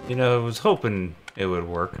 you know, I was hoping it would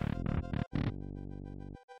work.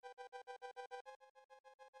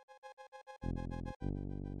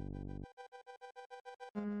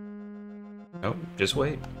 Nope, just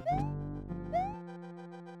wait.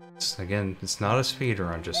 Again, it's not a speed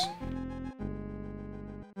run, just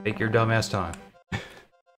take your dumbass time.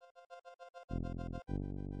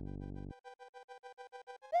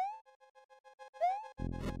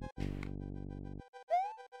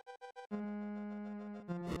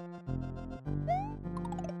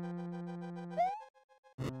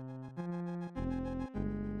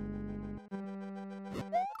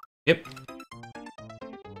 Yep.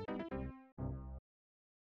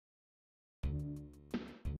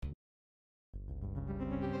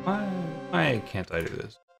 Why can't I do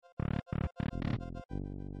this?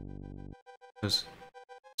 It was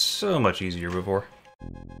so much easier before.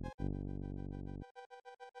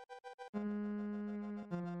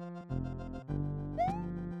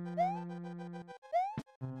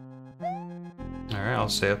 Alright, I'll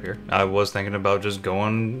stay up here. I was thinking about just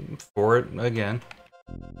going for it again.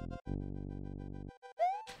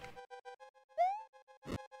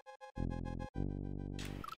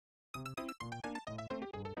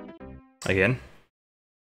 Again.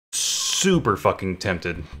 Super fucking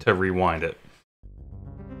tempted to rewind it.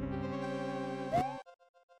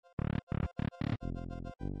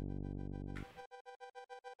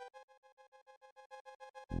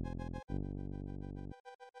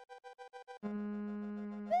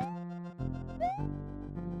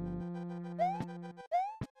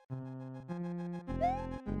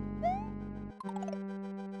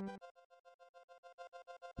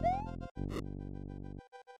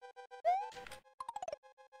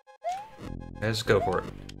 Let's go for it.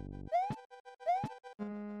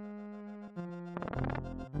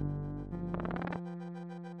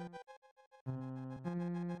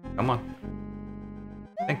 Come on.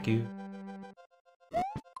 Thank you.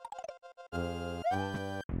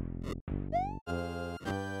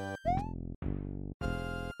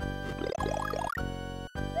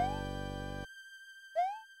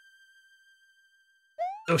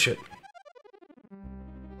 Oh shit.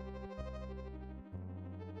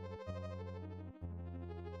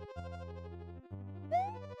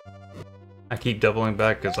 I keep doubling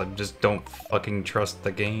back because I just don't fucking trust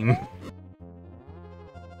the game.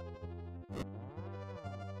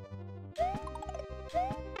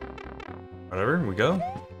 Whatever, we go.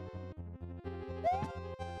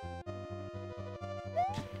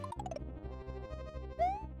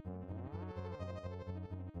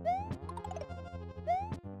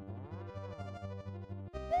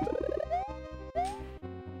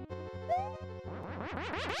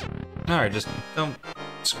 Alright, just don't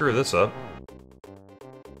screw this up.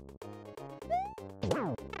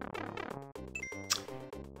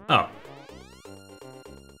 Oh.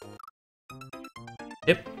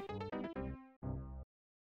 Yep.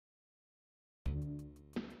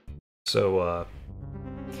 So,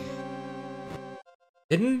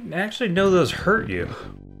 didn't actually know those hurt you.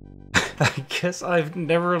 I guess I've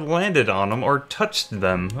never landed on them or touched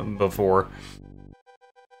them before.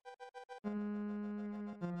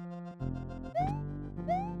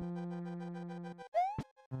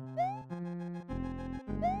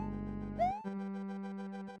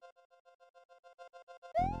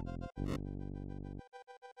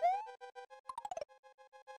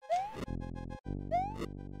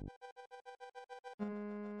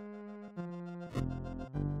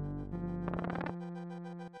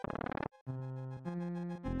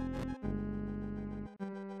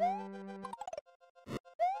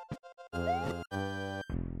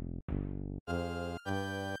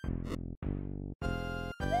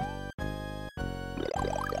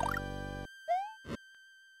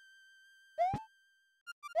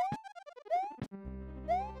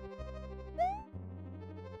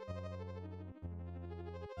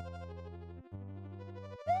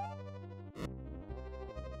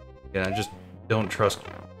 Yeah, I just don't trust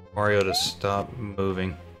Mario to stop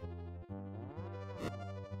moving.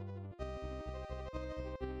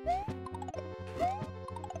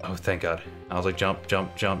 Oh, thank God. I was like, jump,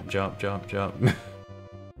 jump, jump, jump, jump, jump.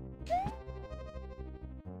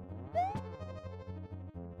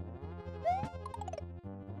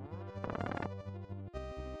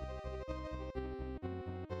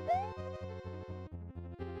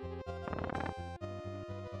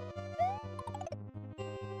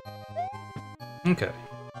 Okay.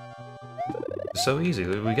 It's so easy.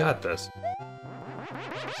 We got this.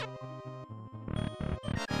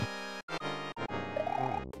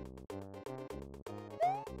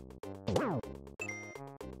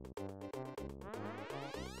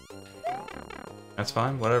 That's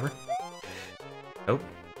fine, whatever. Nope.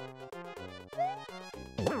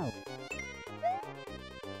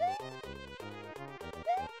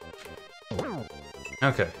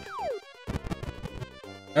 Okay.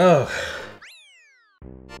 Oh.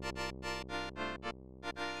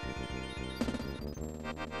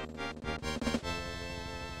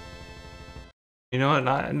 You know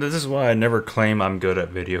what? This is why I never claim I'm good at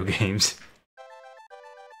video games.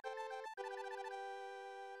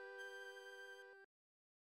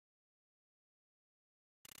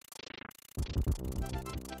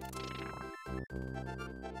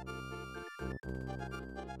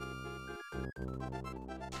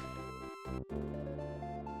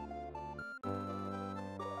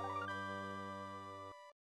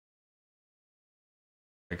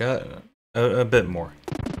 I got a bit more.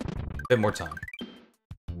 A bit more time.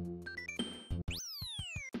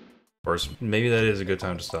 Of course, maybe that is a good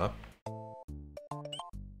time to stop.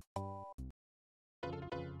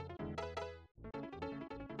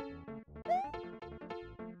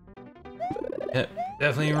 Yeah,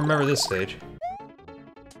 definitely remember this stage.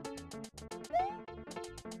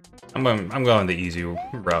 I'm going the easy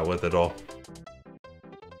route with it all.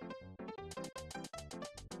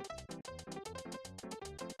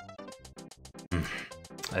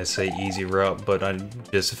 I say easy route, but I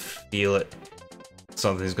just feel it.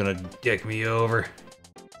 Something's gonna dick me over.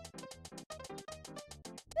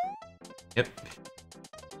 Yep.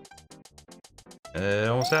 It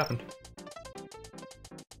almost happened.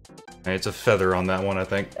 It's a feather on that one, I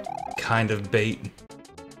think. Kind of bait.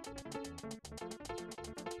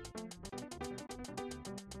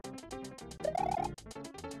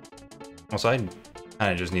 Also, I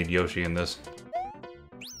kinda just need Yoshi in this.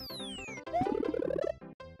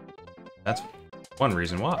 That's one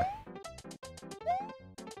reason why.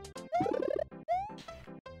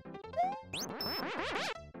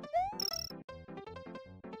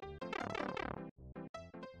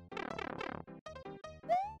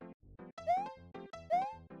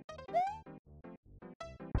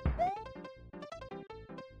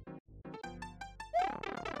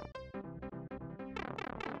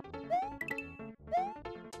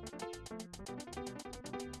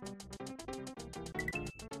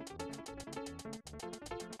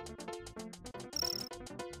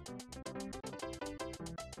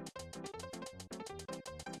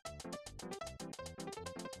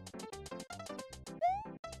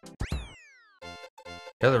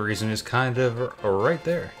 The other reason is kind of right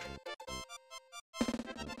there.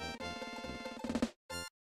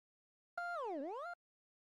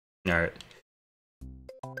 Alright.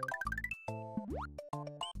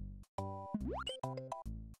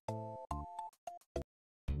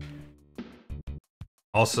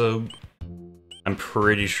 Also, I'm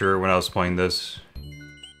pretty sure when I was playing this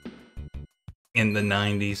in the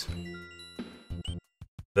 90s,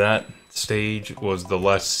 that stage was the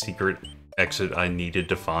last secret exit I needed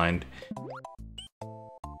to find.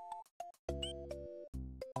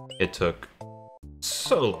 It took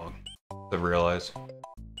so long to realize.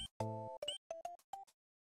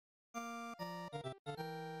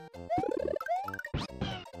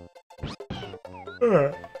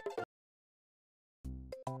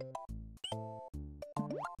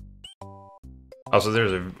 Also,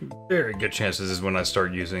 there's a very good chance this is when I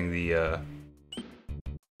start using the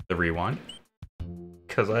rewind.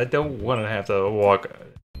 Because I don't want to have to walk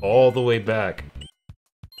all the way back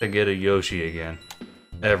to get a Yoshi again.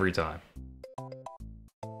 Every time.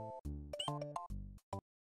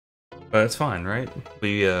 But it's fine, right?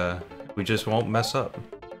 We just won't mess up.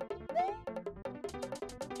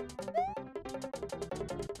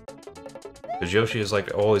 Because Yoshi is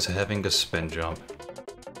like always having a spin jump.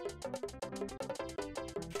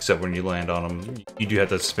 Except when you land on them, you do have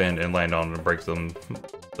to spin and land on them and break them,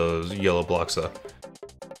 those yellow blocks up.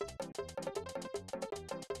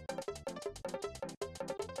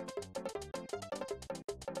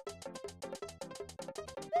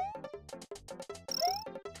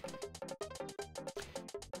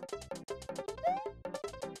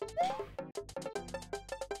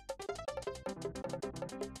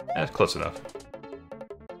 That's close enough.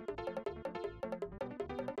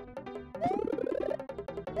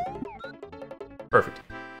 Perfect.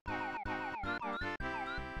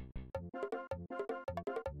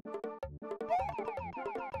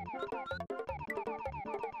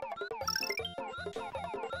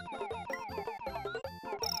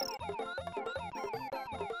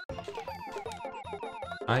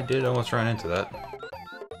 I did almost run into that.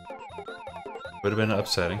 Would have been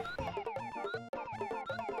upsetting.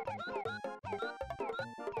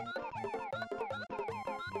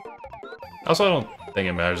 Also, I don't think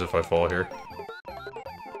it matters if I fall here.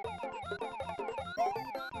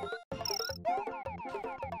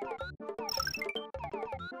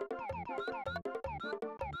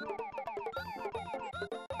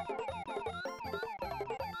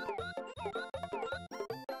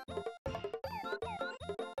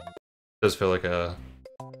 Does feel like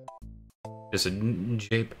just a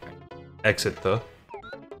jape exit though.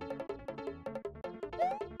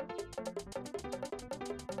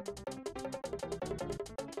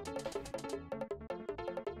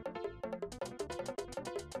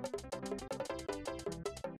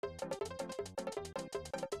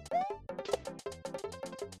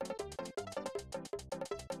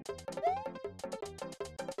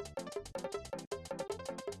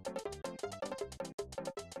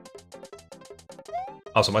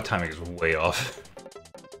 Also, my timing is way off.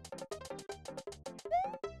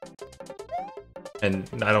 And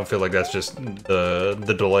I don't feel like that's just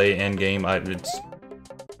the delay end game.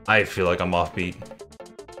 I feel like I'm offbeat.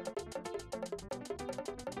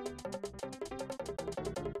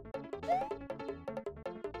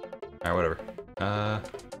 Alright, whatever.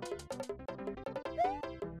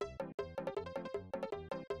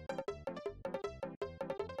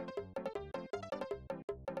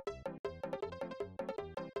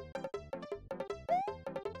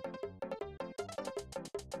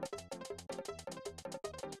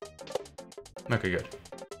 Okay, good.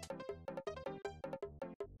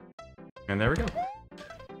 And there we go.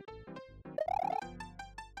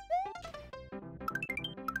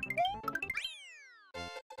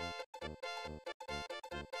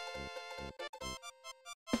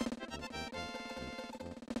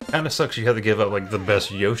 Kinda sucks you have to give up, like, the best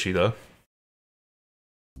Yoshi, though.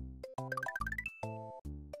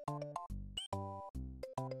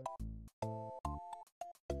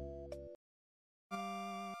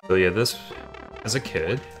 So yeah, this, as a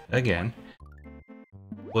kid, again,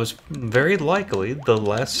 was very likely the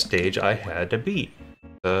last stage I had to beat.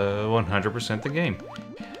 100% the game.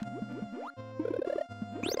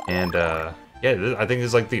 And, yeah, I think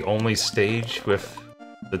it's like the only stage with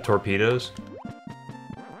the torpedoes.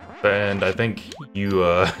 And I think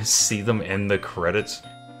you, see them in the credits.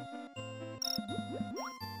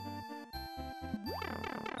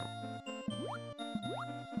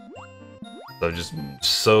 So just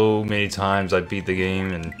so many times I beat the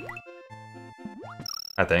game, and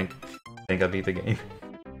I think I beat the game.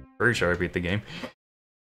 Pretty sure I beat the game.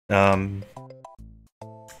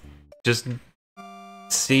 Just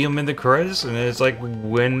see them in the credits, and it's like,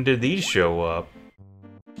 when did these show up?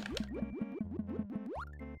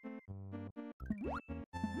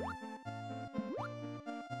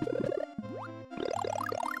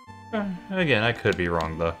 Again, I could be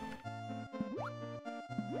wrong though.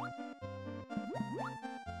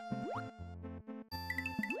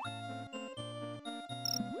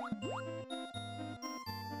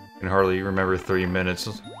 I can hardly remember 3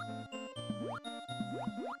 minutes.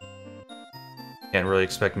 Can't really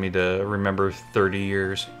expect me to remember 30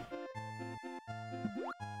 years.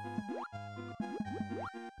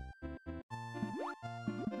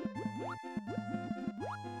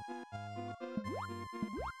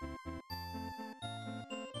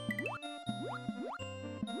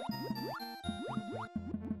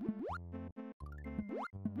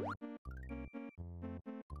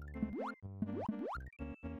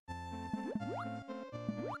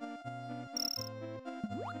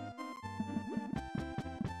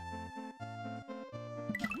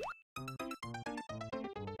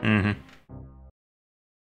 Mm-hmm.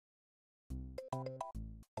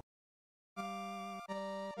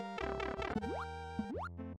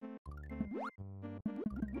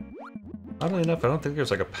 Oddly enough, I don't think there's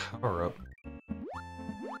like a power-up.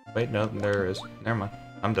 Wait, no, there is. Never mind.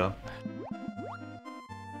 I'm dumb.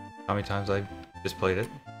 How many times I just played it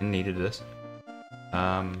and needed this?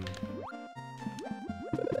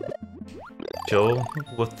 Chill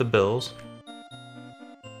with the bills.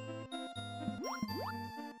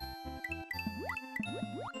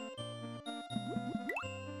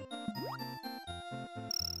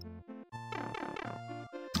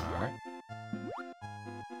 Alright.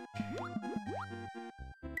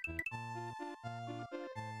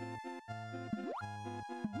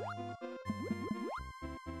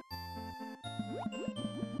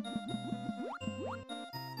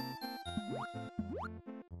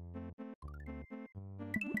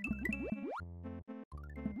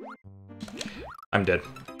 I'm dead.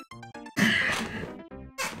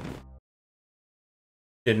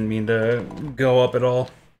 Didn't mean to go up at all.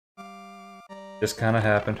 Just kind of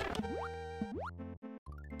happened.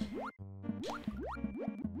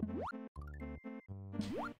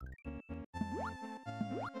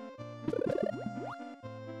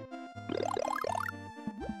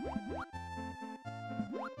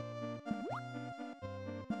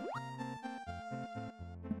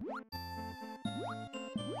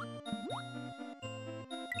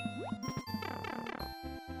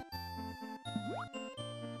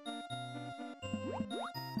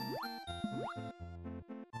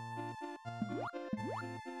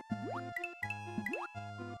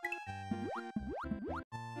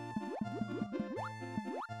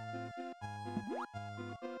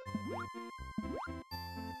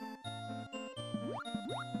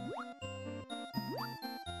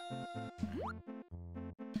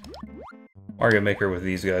 Mario Maker with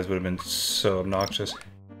these guys would have been so obnoxious.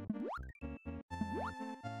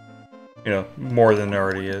 You know, more than it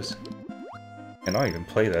already is. And I don't even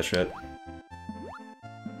play that shit.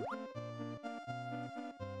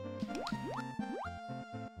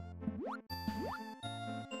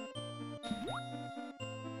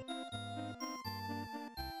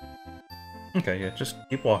 Okay, yeah, just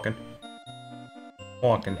keep walking.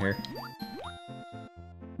 Walking here.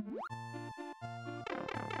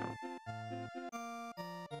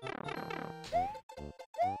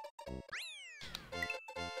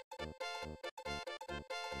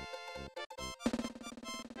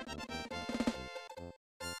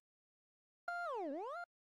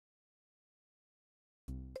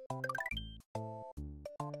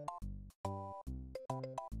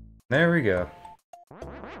 There we go.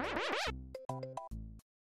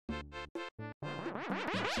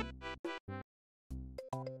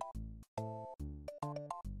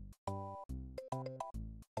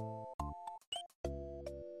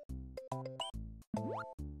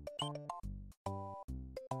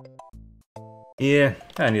 Yeah,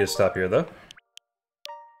 I need to stop here though.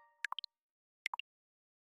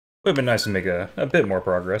 Would've been nice to make a bit more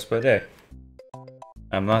progress, but hey.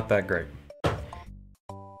 I'm not that great.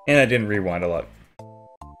 And I didn't rewind a lot.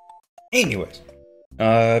 Anyways,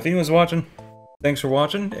 if anyone's watching, thanks for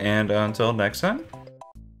watching, and until next time,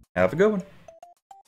 have a good one.